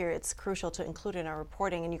believe here it's crucial to include in our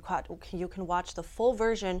reporting, and you can watch the full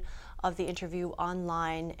version of the interview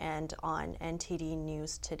online and on NTD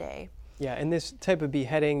News today. Yeah, and this type of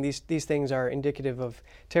beheading, these things are indicative of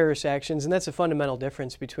terrorist actions, and that's a fundamental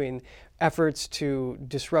difference between efforts to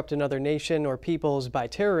disrupt another nation or peoples by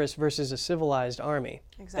terrorists versus a civilized army.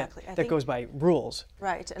 Exactly. That goes by rules.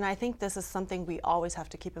 Right, and I think this is something we always have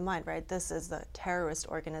to keep in mind, right? This is the terrorist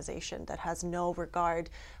organization that has no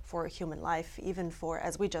regard for human life, even for,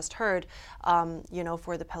 as we just heard, you know,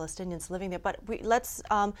 for the Palestinians living there. But let's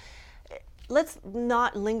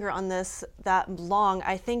not linger on this that long.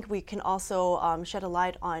 I think we can also shed a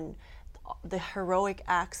light on the heroic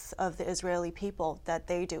acts of the Israeli people that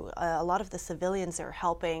they do. A lot of the civilians are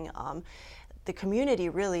helping. The community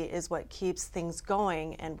really is what keeps things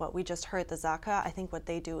going, and what we just heard, the Zaka, I think what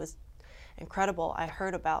they do is incredible. I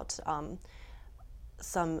heard about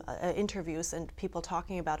some interviews and people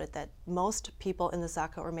talking about it, that most people in the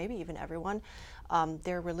Zaka, or maybe even everyone,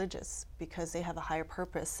 they're religious because they have a higher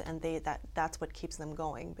purpose, and that's what keeps them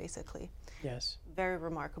going, basically. Yes. Very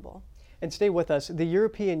remarkable. And stay with us. The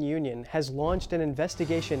European Union has launched an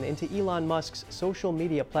investigation into Elon Musk's social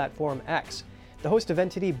media platform X. The host of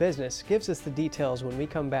NTD Business gives us the details when we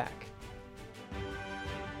come back.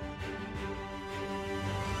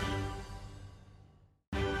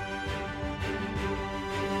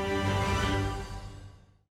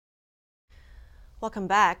 Welcome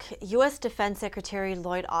back. U.S. Defense Secretary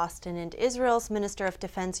Lloyd Austin and Israel's Minister of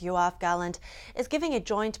Defense Yoav Gallant is giving a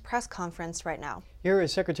joint press conference right now. Here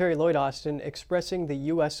is Secretary Lloyd Austin expressing the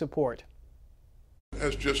U.S. support.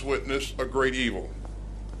 Has just witnessed a great evil.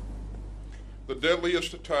 The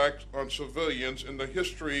deadliest attacks on civilians in the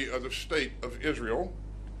history of the state of Israel,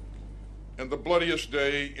 and the bloodiest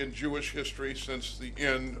day in Jewish history since the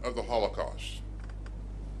end of the Holocaust.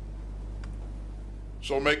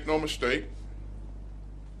 So make no mistake,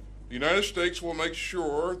 the United States will make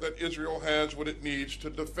sure that Israel has what it needs to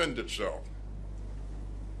defend itself.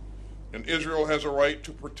 And Israel has a right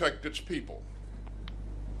to protect its people.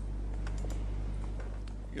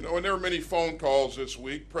 You know, and there are many phone calls this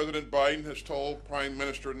week. President Biden has told Prime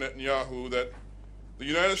Minister Netanyahu that the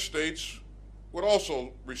United States would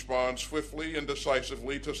also respond swiftly and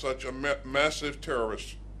decisively to such a massive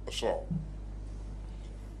terrorist assault.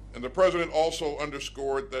 And the president also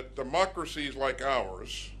underscored that democracies like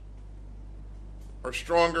ours are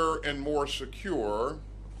stronger and more secure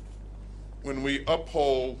when we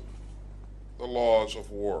uphold the laws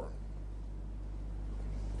of war.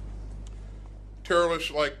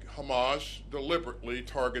 Terrorists like Hamas deliberately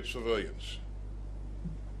target civilians,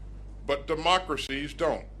 but democracies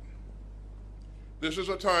don't. This is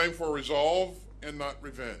a time for resolve and not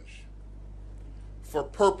revenge, for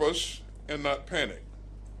purpose and not panic,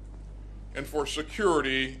 and for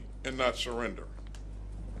security and not surrender.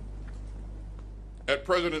 At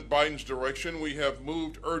President Biden's direction, we have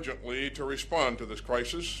moved urgently to respond to this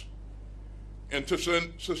crisis and to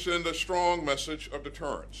send a strong message of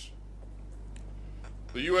deterrence.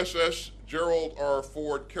 The USS Gerald R.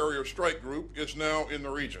 Ford Carrier Strike Group is now in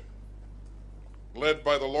the region, led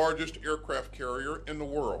by the largest aircraft carrier in the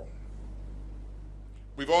world.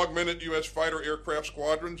 We've augmented U.S. fighter aircraft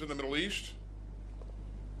squadrons in the Middle East,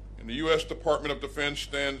 and the U.S. Department of Defense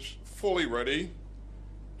stands fully ready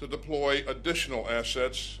to deploy additional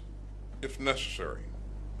assets if necessary.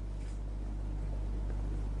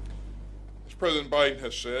 As President Biden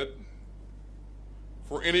has said,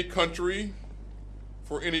 for any country,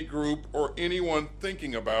 for any group, or anyone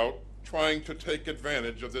thinking about trying to take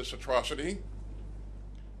advantage of this atrocity,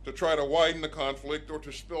 to try to widen the conflict or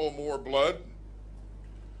to spill more blood,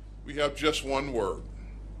 we have just one word: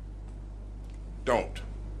 don't.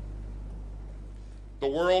 The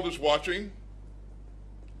world is watching,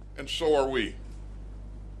 and so are we.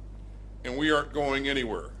 And we aren't going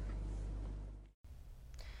anywhere.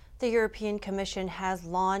 The European Commission has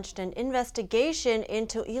launched an investigation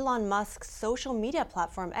into Elon Musk's social media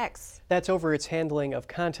platform X. That's over its handling of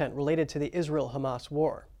content related to the Israel-Hamas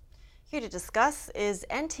war. Here to discuss is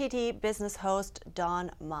NTD business host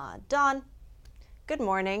Don Ma. Don, good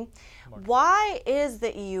morning. Why is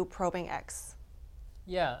the EU probing X?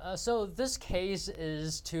 Yeah, so this case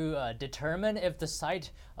is to determine if the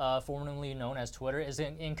site, formerly known as Twitter, is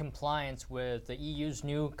in compliance with the EU's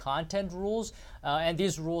new content rules, and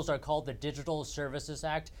these rules are called the Digital Services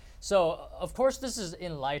Act. So, of course, this is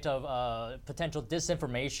in light of potential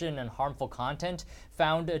disinformation and harmful content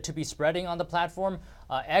found to be spreading on the platform.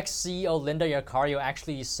 Ex-CEO Linda Yaccario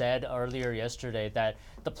actually said earlier yesterday that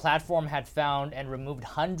the platform had found and removed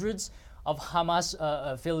hundreds of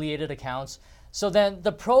Hamas-affiliated accounts. So then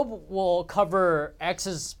the probe will cover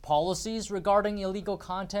X's policies regarding illegal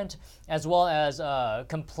content, as well as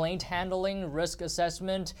complaint handling, risk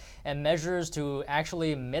assessment, and measures to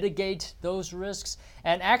actually mitigate those risks.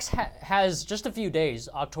 And X has just a few days,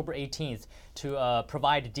 October 18th, to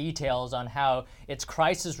provide details on how its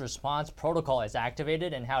crisis response protocol is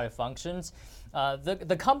activated and how it functions.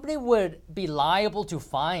 The company would be liable to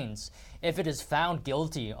fines if it is found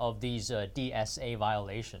guilty of these DSA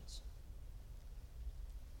violations.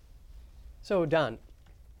 So, Don,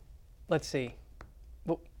 let's see.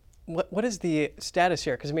 What is the status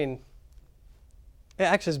here? Because, I mean,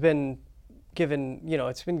 X has been given,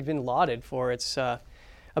 it's been lauded for its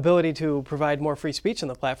ability to provide more free speech on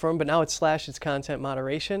the platform, but now it's slashed its content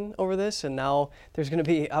moderation over this, and now there's going to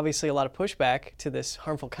be obviously a lot of pushback to this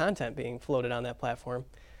harmful content being floated on that platform.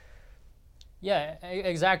 Yeah,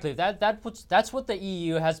 exactly. That's what the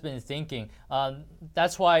EU has been thinking.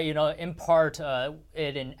 That's why, in part,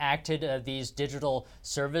 it enacted these Digital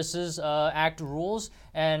Services Act rules,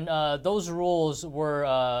 and those rules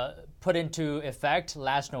were put into effect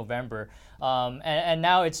last November. And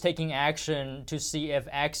now it's taking action to see if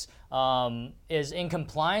X is in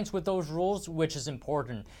compliance with those rules, which is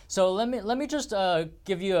important. So let me just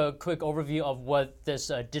give you a quick overview of what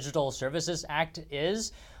this Digital Services Act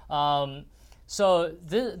is. So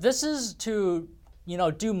this is to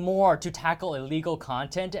do more to tackle illegal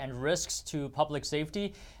content and risks to public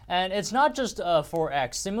safety. And it's not just for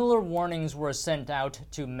X. Similar warnings were sent out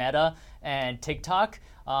to Meta and TikTok.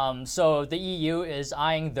 So the EU is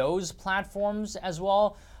eyeing those platforms as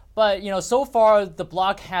well. But so far the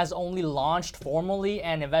bloc has only launched formally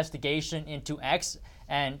an investigation into X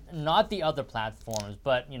and not the other platforms.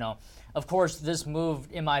 But of course, this move,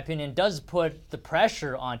 in my opinion, does put the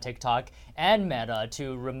pressure on TikTok and Meta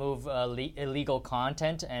to remove illegal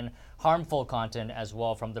content and harmful content as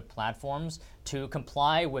well from the platforms to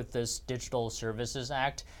comply with this Digital Services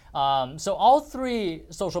Act. So all three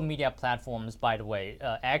social media platforms, by the way,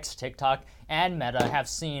 X, TikTok, and Meta, have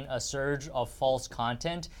seen a surge of false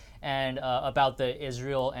content and about the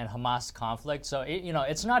Israel and Hamas conflict. So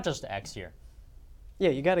it's not just X here. Yeah,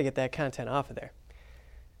 you got to get that content off of there.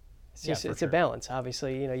 It's sure. a balance,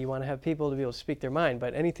 obviously. You want to have people to be able to speak their mind,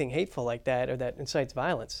 but anything hateful like that or that incites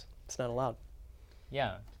violence, it's not allowed.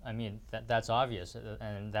 Yeah, I mean, that's obvious,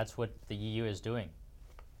 and that's what the EU is doing.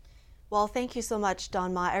 Well, thank you so much,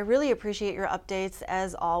 Don Ma. I really appreciate your updates,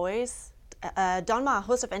 as always. Don Ma,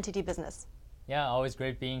 host of NTD Business. Yeah, always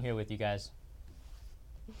great being here with you guys.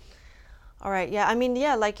 All right, yeah, I mean,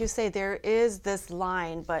 yeah, like you say, there is this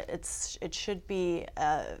line, but it should be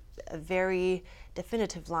a very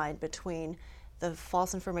definitive line between the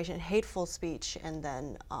false information, hateful speech, and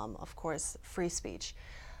then, of course, free speech.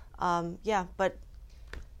 Yeah, but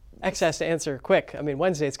X has to answer quick. I mean,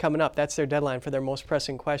 Wednesday it's coming up. That's their deadline for their most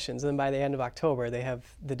pressing questions. And then by the end of October, they have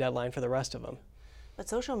the deadline for the rest of them. But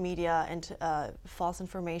social media and false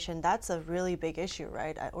information, that's a really big issue,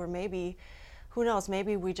 right? Or maybe, who knows,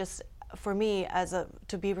 maybe we just, for me,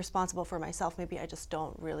 to be responsible for myself, maybe I just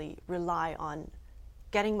don't really rely on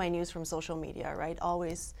getting my news from social media, right?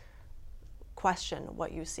 Always question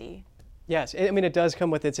what you see. Yes, I mean, it does come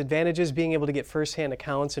with its advantages, being able to get firsthand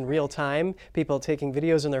accounts in real time, people taking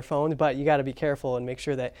videos on their phones, but you got to be careful and make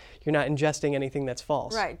sure that you're not ingesting anything that's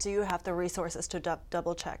false. Right. Do you have the resources to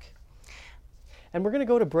double check? And we're going to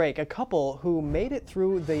go to break. A couple who made it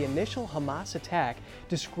through the initial Hamas attack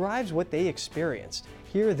describes what they experienced.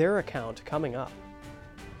 Hear their account coming up.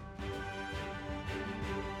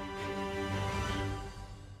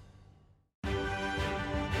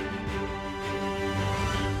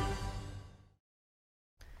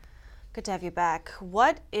 Good to have you back.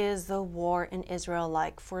 What is the war in Israel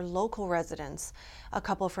like for local residents? A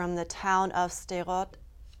couple from the town of Sderot,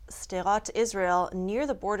 Israel, near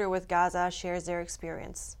the border with Gaza, shares their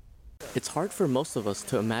experience. It's hard for most of us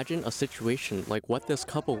to imagine a situation like what this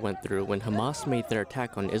couple went through when Hamas made their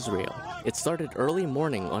attack on Israel. It started early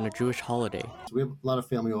morning on a Jewish holiday. So we have a lot of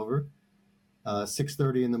family over.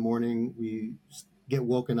 6:30 in the morning, we get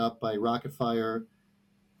woken up by rocket fire.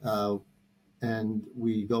 And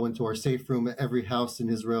we go into our safe room. Every house in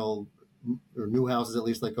Israel, or new houses at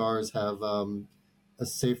least like ours, have a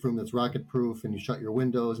safe room that's rocket proof, and you shut your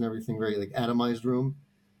windows and everything, very like atomized room.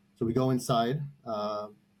 So we go inside,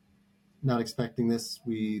 not expecting this.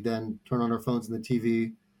 We then turn on our phones and the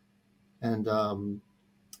TV, and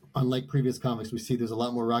unlike previous conflicts, we see there's a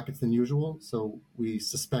lot more rockets than usual. So we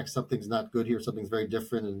suspect something's not good here, something's very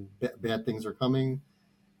different, and bad things are coming.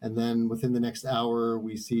 And then within the next hour,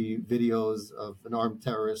 we see videos of an armed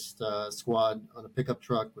terrorist squad on a pickup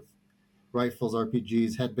truck with rifles,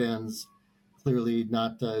 RPGs, headbands, clearly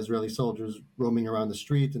not Israeli soldiers, roaming around the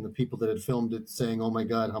street, and the people that had filmed it saying, "Oh my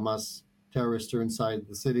God, Hamas terrorists are inside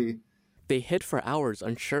the city." They hid for hours,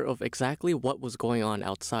 unsure of exactly what was going on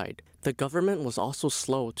outside. The government was also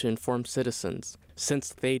slow to inform citizens, since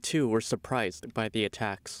they too were surprised by the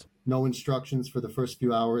attacks. No instructions for the first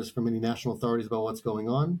few hours from any national authorities about what's going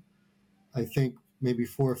on. I think maybe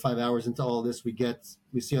 4 or 5 hours into all this, we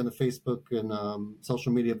see on the Facebook and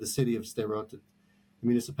social media of the city of Sderot, the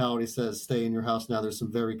municipality says, stay in your house now. There's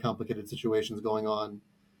some very complicated situations going on.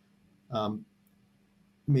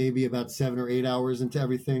 Maybe about 7 or 8 hours into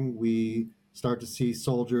everything, we start to see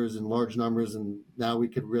soldiers in large numbers, and now we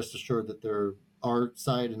could rest assured that they're our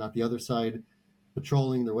side and not the other side,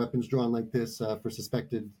 patrolling, their weapons drawn like this for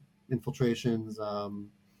suspected infiltrations,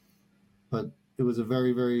 but it was a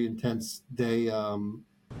very, very intense day.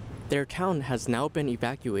 Their town has now been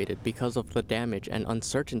evacuated because of the damage and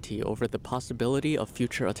uncertainty over the possibility of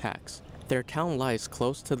future attacks. Their town lies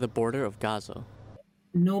close to the border of Gaza.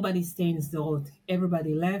 Nobody stayed in Sderot.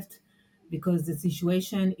 Everybody left because the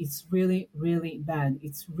situation is really, really bad.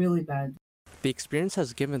 It's really bad. The experience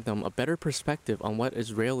has given them a better perspective on what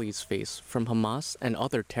Israelis face from Hamas and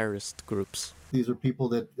other terrorist groups. These are people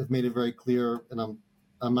that have made it very clear, and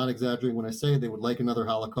I'm not exaggerating when I say they would like another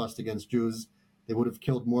Holocaust against Jews. They would have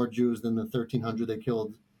killed more Jews than the 1,300 they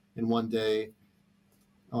killed in one day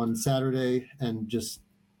on Saturday, and just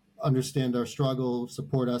understand our struggle,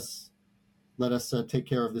 support us, let us take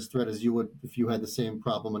care of this threat as you would if you had the same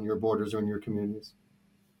problem on your borders or in your communities.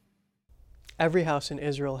 Every house in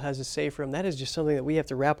Israel has a safe room. That is just something that we have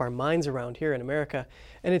to wrap our minds around here in America.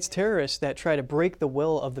 And it's terrorists that try to break the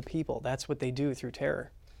will of the people. That's what they do through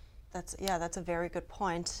terror. That's a very good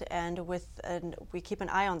point. And we keep an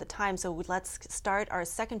eye on the time, so let's start our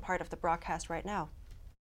second part of the broadcast right now.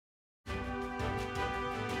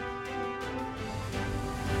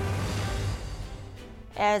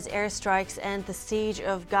 As airstrikes and the siege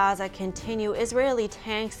of Gaza continue, Israeli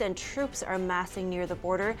tanks and troops are massing near the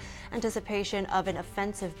border. Anticipation of an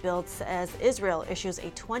offensive builds as Israel issues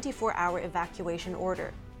a 24-hour evacuation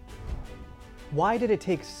order. Why did it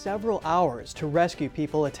take several hours to rescue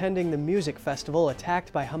people attending the music festival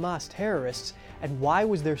attacked by Hamas terrorists? And why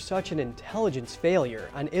was there such an intelligence failure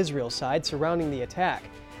on Israel's side surrounding the attack?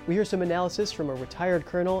 We hear some analysis from a retired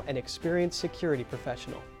colonel and experienced security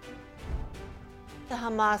professional. The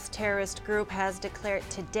Hamas terrorist group has declared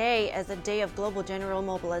today as a day of global general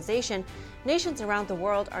mobilization. Nations around the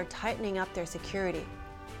world are tightening up their security.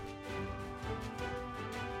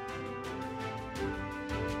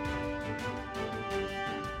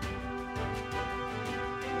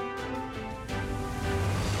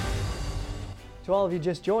 To all of you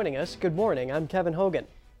just joining us, good morning. I'm Kevin Hogan.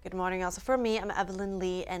 Good morning also for me. I'm Evelyn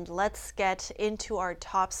Lee, and let's get into our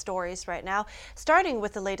top stories right now, starting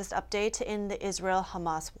with the latest update in the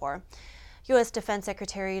Israel-Hamas war. U.S. Defense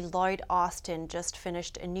Secretary Lloyd Austin just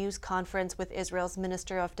finished a news conference with Israel's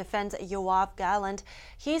Minister of Defense Yoav Gallant.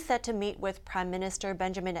 He's set to meet with Prime Minister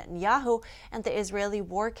Benjamin Netanyahu and the Israeli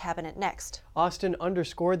War Cabinet next. Austin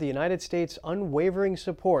underscored the United States' unwavering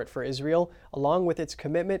support for Israel, along with its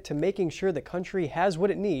commitment to making sure the country has what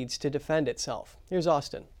it needs to defend itself. Here's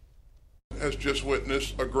Austin. has just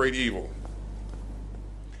witnessed a great evil.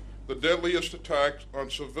 The deadliest attack on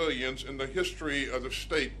civilians in the history of the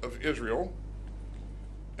state of Israel,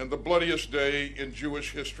 and the bloodiest day in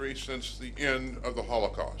Jewish history since the end of the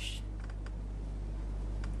Holocaust.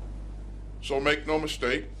 So make no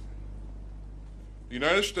mistake, the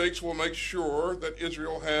United States will make sure that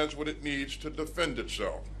Israel has what it needs to defend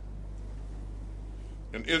itself.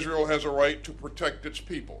 And Israel has a right to protect its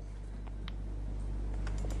people.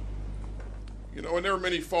 You know, and there were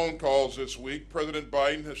many phone calls this week. President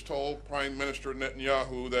Biden has told Prime Minister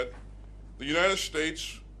Netanyahu that the United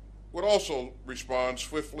States would also respond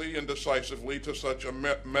swiftly and decisively to such a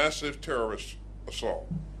massive terrorist assault.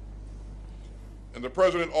 And the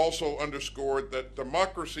president also underscored that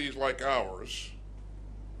democracies like ours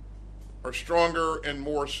are stronger and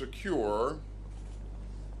more secure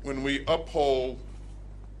when we uphold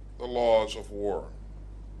the laws of war.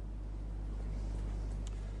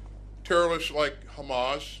 Terrorists like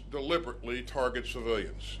Hamas deliberately target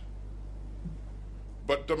civilians,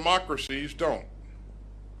 but democracies don't.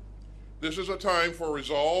 This is a time for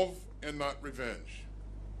resolve and not revenge,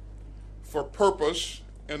 for purpose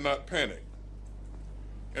and not panic,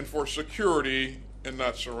 and for security and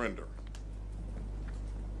not surrender.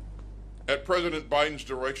 At President Biden's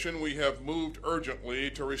direction, we have moved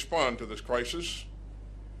urgently to respond to this crisis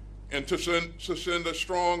and to send a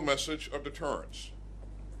strong message of deterrence.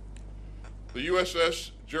 The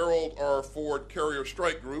USS Gerald R. Ford Carrier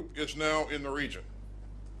Strike Group is now in the region,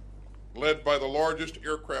 led by the largest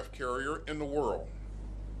aircraft carrier in the world.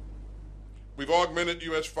 We've augmented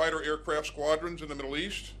U.S. fighter aircraft squadrons in the Middle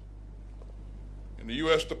East, and the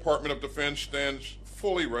U.S. Department of Defense stands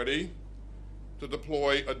fully ready to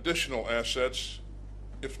deploy additional assets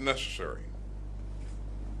if necessary.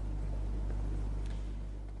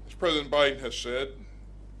 As President Biden has said,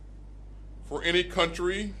 for any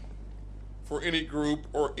country, for any group,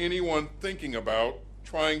 or anyone thinking about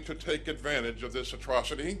trying to take advantage of this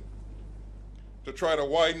atrocity, to try to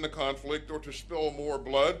widen the conflict or to spill more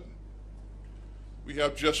blood, we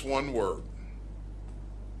have just one word: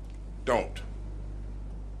 don't.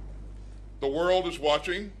 The world is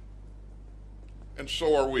watching, and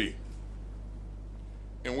so are we.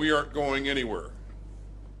 And we aren't going anywhere.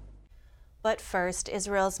 But first,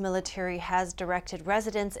 Israel's military has directed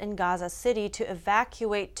residents in Gaza City to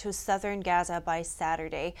evacuate to southern Gaza by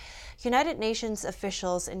Saturday. United Nations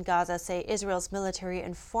officials in Gaza say Israel's military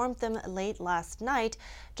informed them late last night,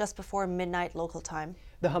 just before midnight local time.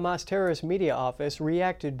 The Hamas terrorist media office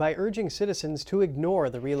reacted by urging citizens to ignore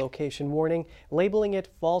the relocation warning, labeling it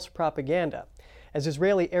false propaganda. As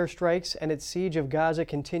Israeli airstrikes and its siege of Gaza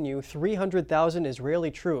continue, 300,000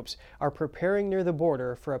 Israeli troops are preparing near the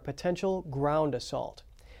border for a potential ground assault.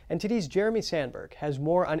 NTD's Jeremy Sandberg has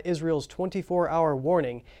more on Israel's 24-hour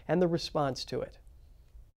warning and the response to it.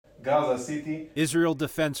 Gaza City. Israel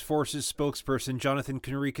Defense Forces spokesperson Jonathan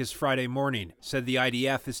Conricus Friday morning said the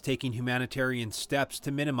IDF is taking humanitarian steps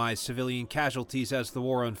to minimize civilian casualties as the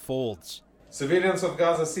war unfolds. Civilians of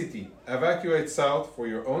Gaza City, evacuate south for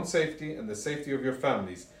your own safety and the safety of your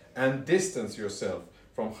families, and distance yourself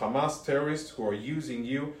from Hamas terrorists who are using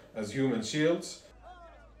you as human shields.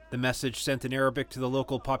 The message, sent in Arabic to the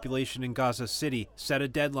local population in Gaza City, set a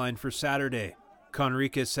deadline for Saturday.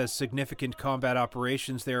 Conricus says significant combat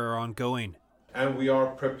operations there are ongoing. And we are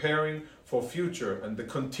preparing for future and the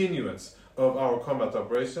continuance of our combat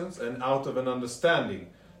operations, and out of an understanding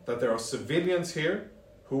that there are civilians here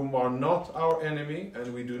whom are not our enemy,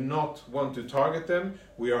 and we do not want to target them.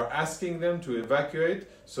 We are asking them to evacuate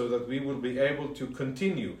so that we will be able to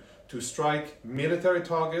continue to strike military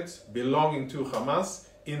targets belonging to Hamas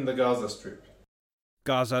in the Gaza Strip.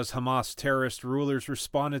 Gaza's Hamas terrorist rulers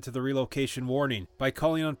responded to the relocation warning by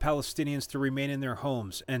calling on Palestinians to remain in their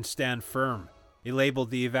homes and stand firm. They labeled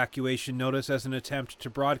the evacuation notice as an attempt to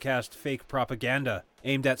broadcast fake propaganda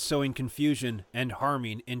aimed at sowing confusion and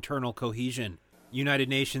harming internal cohesion. United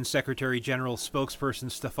Nations Secretary-General spokesperson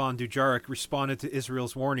Staffan Dujarric responded to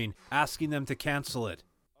Israel's warning, asking them to cancel it.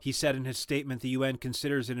 He said in his statement the UN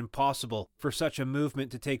considers it impossible for such a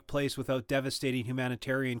movement to take place without devastating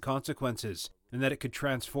humanitarian consequences, and that it could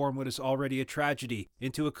transform what is already a tragedy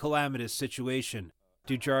into a calamitous situation.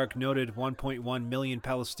 Dujarric noted 1.1 million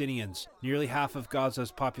Palestinians, nearly half of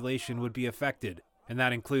Gaza's population, would be affected, and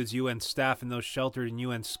that includes UN staff and those sheltered in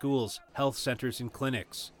UN schools, health centers, and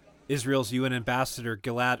clinics. Israel's UN ambassador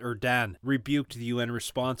Gilad Erdan rebuked the UN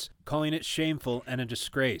response, calling it shameful and a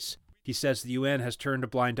disgrace. He says the UN has turned a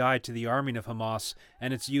blind eye to the arming of Hamas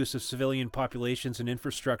and its use of civilian populations and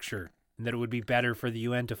infrastructure, and that it would be better for the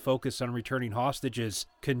UN to focus on returning hostages,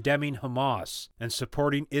 condemning Hamas, and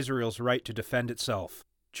supporting Israel's right to defend itself.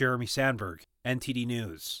 Jeremy Sandberg, NTD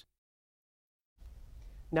News.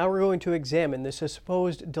 Now we're going to examine this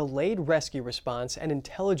supposed delayed rescue response and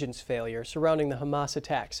intelligence failure surrounding the Hamas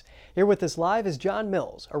attacks. Here with us live is John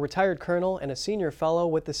Mills, a retired colonel and a senior fellow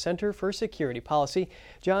with the Center for Security Policy.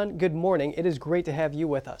 John, good morning. It is great to have you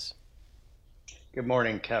with us. Good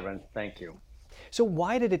morning, Kevin. Thank you. So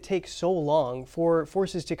why did it take so long for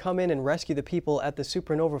forces to come in and rescue the people at the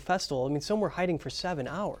Supernova Festival? I mean, some were hiding for 7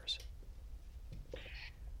 hours.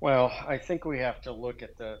 Well, I think we have to look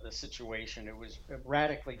at the situation. It was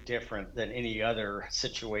radically different than any other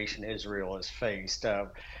situation Israel has faced.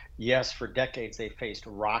 Yes, for decades they faced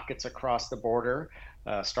rockets across the border,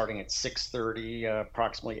 starting at 6:30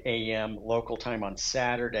 approximately a.m. local time on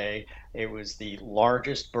Saturday. It was the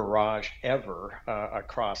largest barrage ever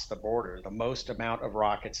across the border, the most amount of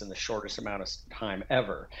rockets in the shortest amount of time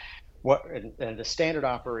ever. And the standard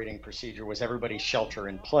operating procedure was everybody shelter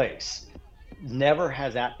in place. Never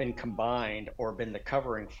has that been combined or been the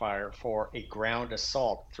covering fire for a ground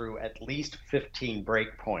assault through at least 15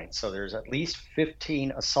 breakpoints. So there's at least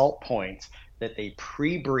 15 assault points that they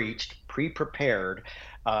pre-breached, pre-prepared,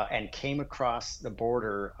 and came across the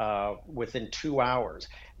border within 2 hours.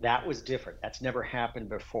 That was different. That's never happened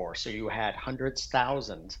before. So you had hundreds,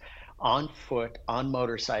 thousands on foot, on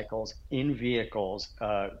motorcycles, in vehicles,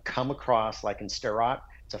 come across, like in Sderot.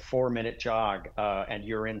 It's a 4-minute jog, and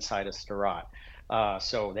you're inside of Sderot.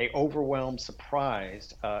 So they overwhelmed,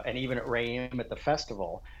 surprised, and even at Re'im at the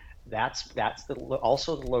festival, that's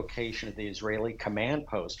also the location of the Israeli command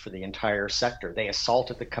post for the entire sector. They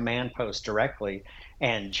assaulted the command post directly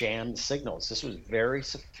and jammed signals. This was very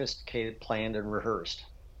sophisticated, planned, and rehearsed.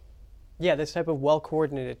 Yeah, this type of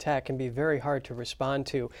well-coordinated attack can be very hard to respond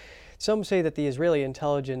to. Some say that the Israeli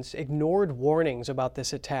intelligence ignored warnings about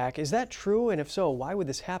this attack. Is that true? And if so, why would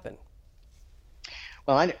this happen?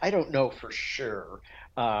 Well, I don't know for sure.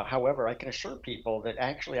 However, I can assure people that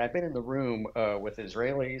actually I've been in the room with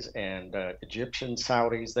Israelis and Egyptians,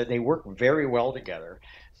 Saudis, that they work very well together.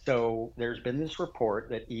 So there's been this report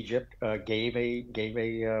that Egypt gave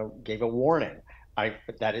a warning.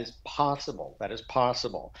 That is possible. That is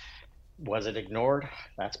possible. Was it ignored?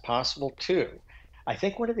 That's possible too. I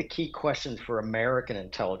think one of the key questions for American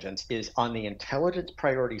intelligence is on the intelligence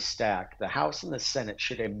priority stack. The House and the Senate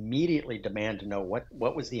should immediately demand to know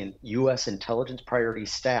what was the U.S. intelligence priority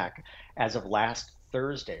stack as of last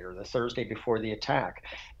Thursday or the Thursday before the attack,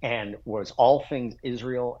 and was all things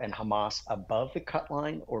Israel and Hamas above the cut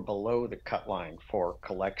line or below the cut line for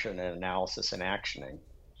collection and analysis and actioning.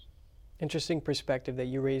 Interesting perspective that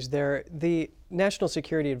you raised there. The National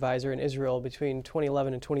Security Advisor in Israel between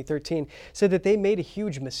 2011 and 2013 said that they made a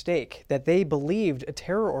huge mistake, that they believed a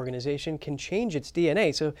terror organization can change its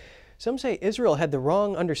DNA. So some say Israel had the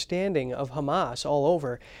wrong understanding of Hamas all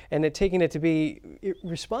over and it taking it to be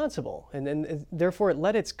irresponsible, and therefore it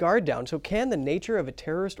let its guard down. So can the nature of a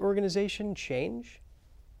terrorist organization change?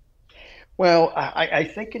 Well, I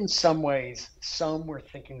think in some ways, some were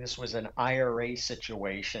thinking this was an IRA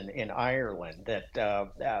situation in Ireland, that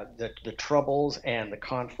the troubles and the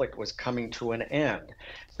conflict was coming to an end.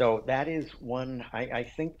 So that is one, I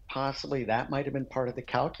think possibly that might have been part of the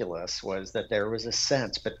calculus, was that there was a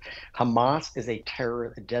sense. But Hamas is a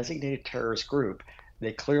designated terrorist group.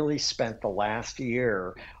 They clearly spent the last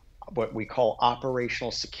year what we call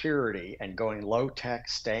operational security and going low tech,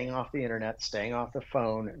 staying off the internet, staying off the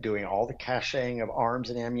phone, doing all the caching of arms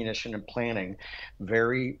and ammunition and planning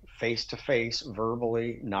very face to face,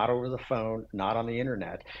 verbally, not over the phone, not on the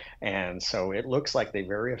internet. And so it looks like they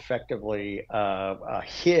very effectively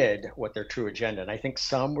hid what their true agenda. And I think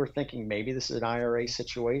some were thinking maybe this is an IRA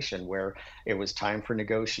situation where it was time for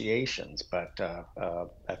negotiations, but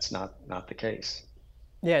that's not the case.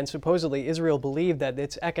 Yeah, and supposedly Israel believed that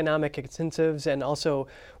its economic incentives and also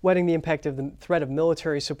whetting the impact of the threat of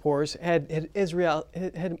military support had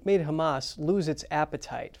made Hamas lose its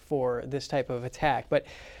appetite for this type of attack. But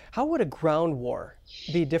how would a ground war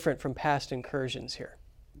be different from past incursions here?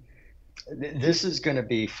 This is going to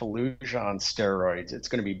be Fallujah on steroids. It's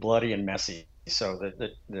going to be bloody and messy. So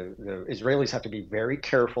the Israelis have to be very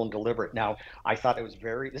careful and deliberate. Now, I thought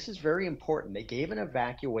this is very important. They gave an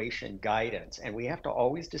evacuation guidance, and we have to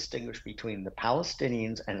always distinguish between the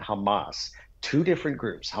Palestinians and Hamas, two different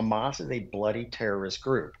groups. Hamas is a bloody terrorist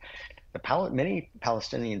group. Many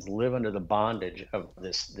Palestinians live under the bondage of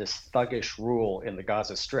this thuggish rule in the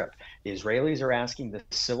Gaza Strip. The Israelis are asking the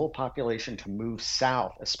civil population to move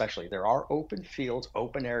south, especially. There are open fields,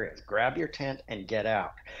 open areas. Grab your tent and get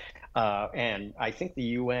out. And I think the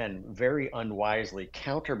UN very unwisely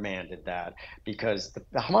countermanded that, because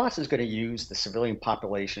the Hamas is going to use the civilian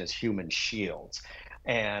population as human shields.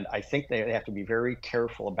 And I think they have to be very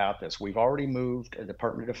careful about this. We've already moved, the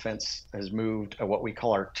Department of Defense has moved what we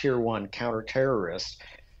call our Tier 1 counterterrorists,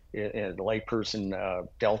 the layperson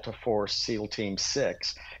Delta Force SEAL Team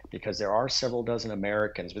 6, because there are several dozen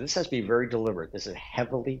Americans, but this has to be very deliberate. This is a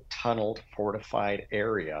heavily tunneled, fortified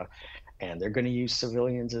area, and they're going to use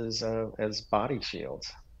civilians as body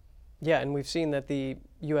shields. Yeah, and we've seen that the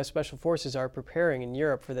U.S. Special Forces are preparing in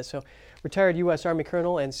Europe for this. So, retired U.S. Army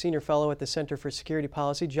Colonel and Senior Fellow at the Center for Security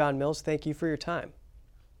Policy, John Mills, thank you for your time.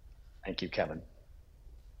 Thank you, Kevin.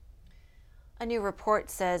 A new report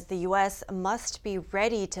says the U.S. must be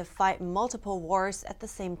ready to fight multiple wars at the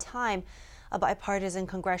same time. A bipartisan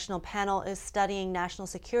congressional panel is studying national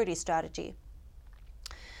security strategy.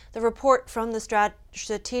 The report from the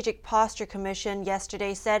Strategic Posture Commission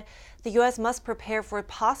yesterday said the U.S. must prepare for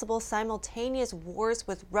possible simultaneous wars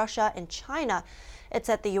with Russia and China. It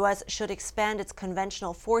said the U.S. should expand its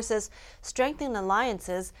conventional forces, strengthen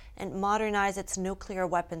alliances, and modernize its nuclear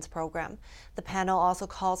weapons program. The panel also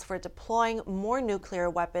calls for deploying more nuclear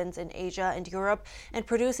weapons in Asia and Europe and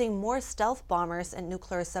producing more stealth bombers and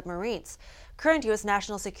nuclear submarines. Current U.S.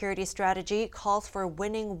 national security strategy calls for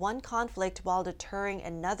winning one conflict while deterring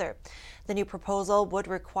another. The new proposal would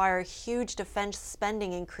require huge defense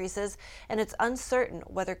spending increases, and it's uncertain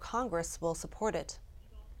whether Congress will support it.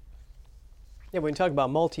 Yeah, when you talk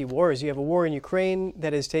about multi-wars, you have a war in Ukraine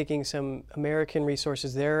that is taking some American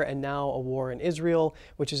resources there, and now a war in Israel,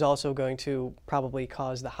 which is also going to probably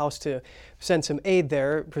cause the House to send some aid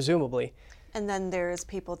there, presumably. And then there's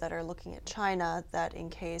people that are looking at China that in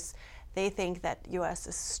case they think that U.S.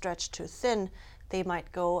 is stretched too thin, they might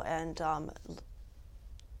go and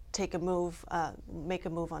make a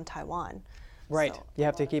move on Taiwan. Right. So, you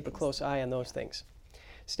have to keep a close eye on those things.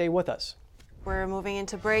 Stay with us. We're moving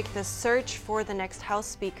into break. The search for the next House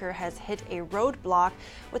Speaker has hit a roadblock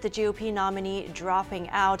with the GOP nominee dropping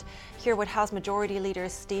out. Hear what House Majority Leader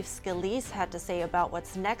Steve Scalise had to say about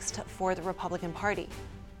what's next for the Republican Party.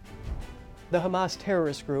 The Hamas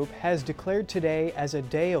terrorist group has declared today as a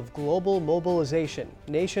day of global mobilization.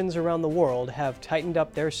 Nations around the world have tightened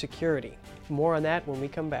up their security. More on that when we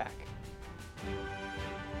come back.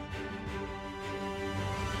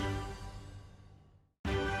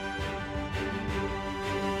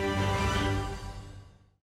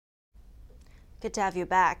 Good to have you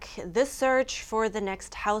back. This search for the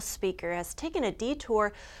next House Speaker has taken a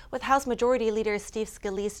detour with House Majority Leader Steve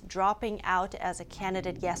Scalise dropping out as a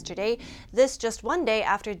candidate yesterday. This just one day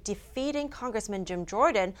after defeating Congressman Jim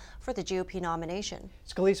Jordan for the GOP nomination.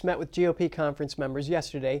 Scalise met with GOP conference members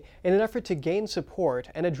yesterday in an effort to gain support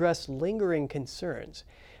and address lingering concerns.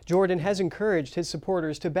 Jordan has encouraged his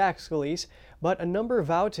supporters to back Scalise, but a number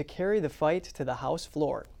vowed to carry the fight to the House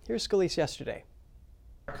floor. Here's Scalise yesterday.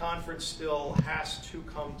 Our conference still has to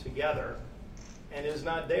come together and is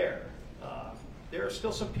not there. There are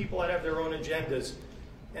still some people that have their own agendas,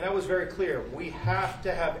 and I was very clear. We have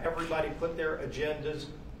to have everybody put their agendas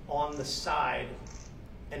on the side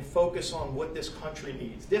and focus on what this country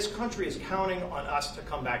needs. This country is counting on us to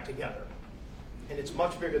come back together, and it's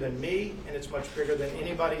much bigger than me, and it's much bigger than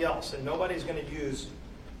anybody else, and nobody's going to use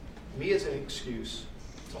me as an excuse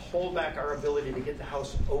to hold back our ability to get the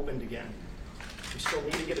House opened again. We still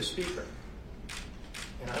need to get a speaker.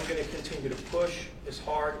 And I'm going to continue to push as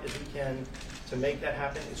hard as we can to make that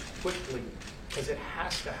happen as quickly as it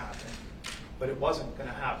has to happen. But it wasn't going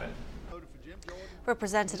to happen.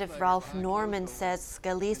 Representative Ralph Norman says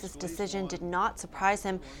Scalise's decision did not surprise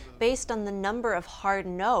him based on the number of hard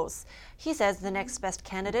no's. He says the next best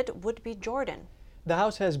candidate would be Jordan. The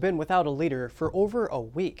House has been without a leader for over a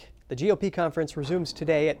week. The GOP conference resumes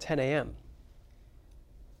today at 10 a.m.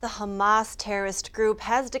 The Hamas terrorist group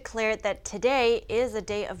has declared that today is a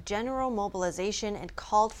day of general mobilization and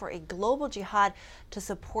called for a global jihad to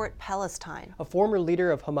support Palestine. A former leader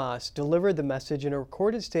of Hamas delivered the message in a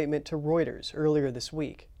recorded statement to Reuters earlier this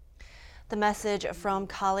week. The message from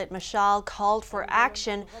Khalid Mashal called for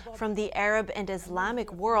action from the Arab and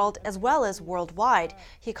Islamic world as well as worldwide.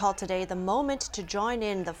 He called today the moment to join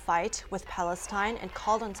in the fight with Palestine and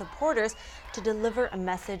called on supporters to deliver a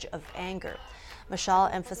message of anger.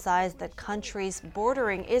 Mashal emphasized that countries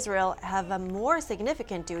bordering Israel have a more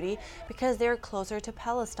significant duty because they're closer to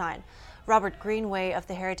Palestine. Robert Greenway of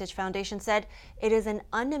the Heritage Foundation said it is an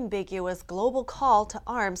unambiguous global call to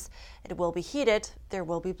arms. It will be heated, there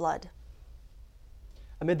will be blood.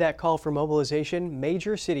 Amid that call for mobilization,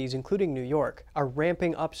 major cities, including New York, are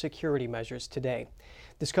ramping up security measures today.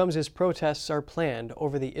 This comes as protests are planned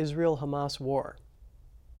over the Israel-Hamas war.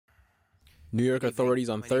 New York authorities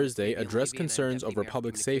on Thursday addressed concerns over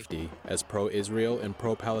public safety as pro-Israel and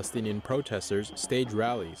pro-Palestinian protesters stage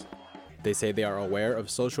rallies. They say they are aware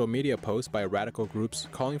of social media posts by radical groups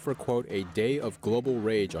calling for, quote, a day of global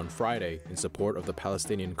rage on Friday in support of the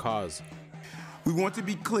Palestinian cause. We want to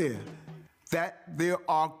be clear that there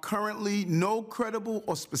are currently no credible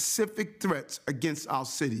or specific threats against our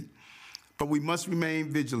city, but we must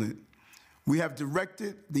remain vigilant. We have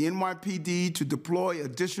directed the NYPD to deploy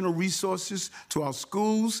additional resources to our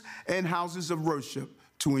schools and houses of worship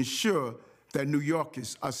to ensure that New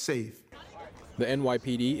Yorkers are safe. The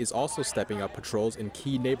NYPD is also stepping up patrols in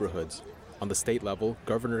key neighborhoods. On the state level,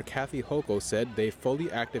 Governor Kathy Hochul said they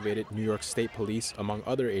fully activated New York State Police, among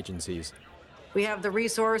other agencies. We have the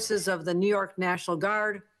resources of the New York National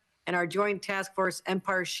Guard and our Joint Task Force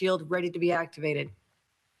Empire Shield ready to be activated.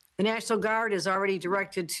 The National Guard is already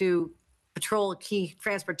directed to patrol key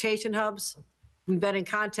transportation hubs. We've been in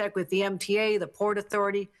contact with the MTA, the Port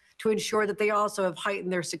Authority, to ensure that they also have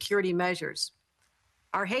heightened their security measures.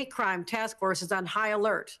 Our hate crime task force is on high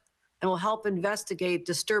alert and will help investigate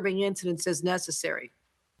disturbing incidents as necessary.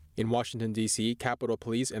 In Washington, D.C., Capitol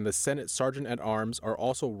Police and the Senate Sergeant-at-Arms are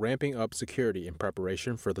also ramping up security in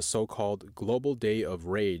preparation for the so-called Global Day of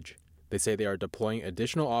Rage. They say they are deploying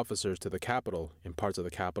additional officers to the Capitol, and parts of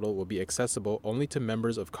the Capitol will be accessible only to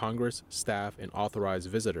members of Congress, staff, and authorized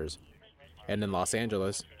visitors. And in Los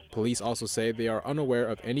Angeles, police also say they are unaware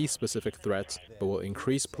of any specific threats, but will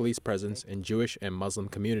increase police presence in Jewish and Muslim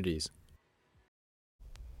communities.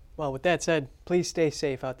 Well, with that said, please stay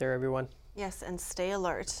safe out there, everyone. Yes, and stay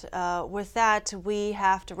alert. With that, we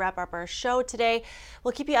have to wrap up our show today.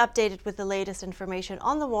 We'll keep you updated with the latest information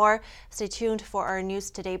on the war. Stay tuned for our News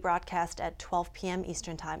Today broadcast at 12 p.m.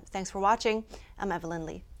 Eastern Time. Thanks for watching. I'm Evelyn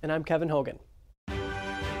Lee. And I'm Kevin Hogan.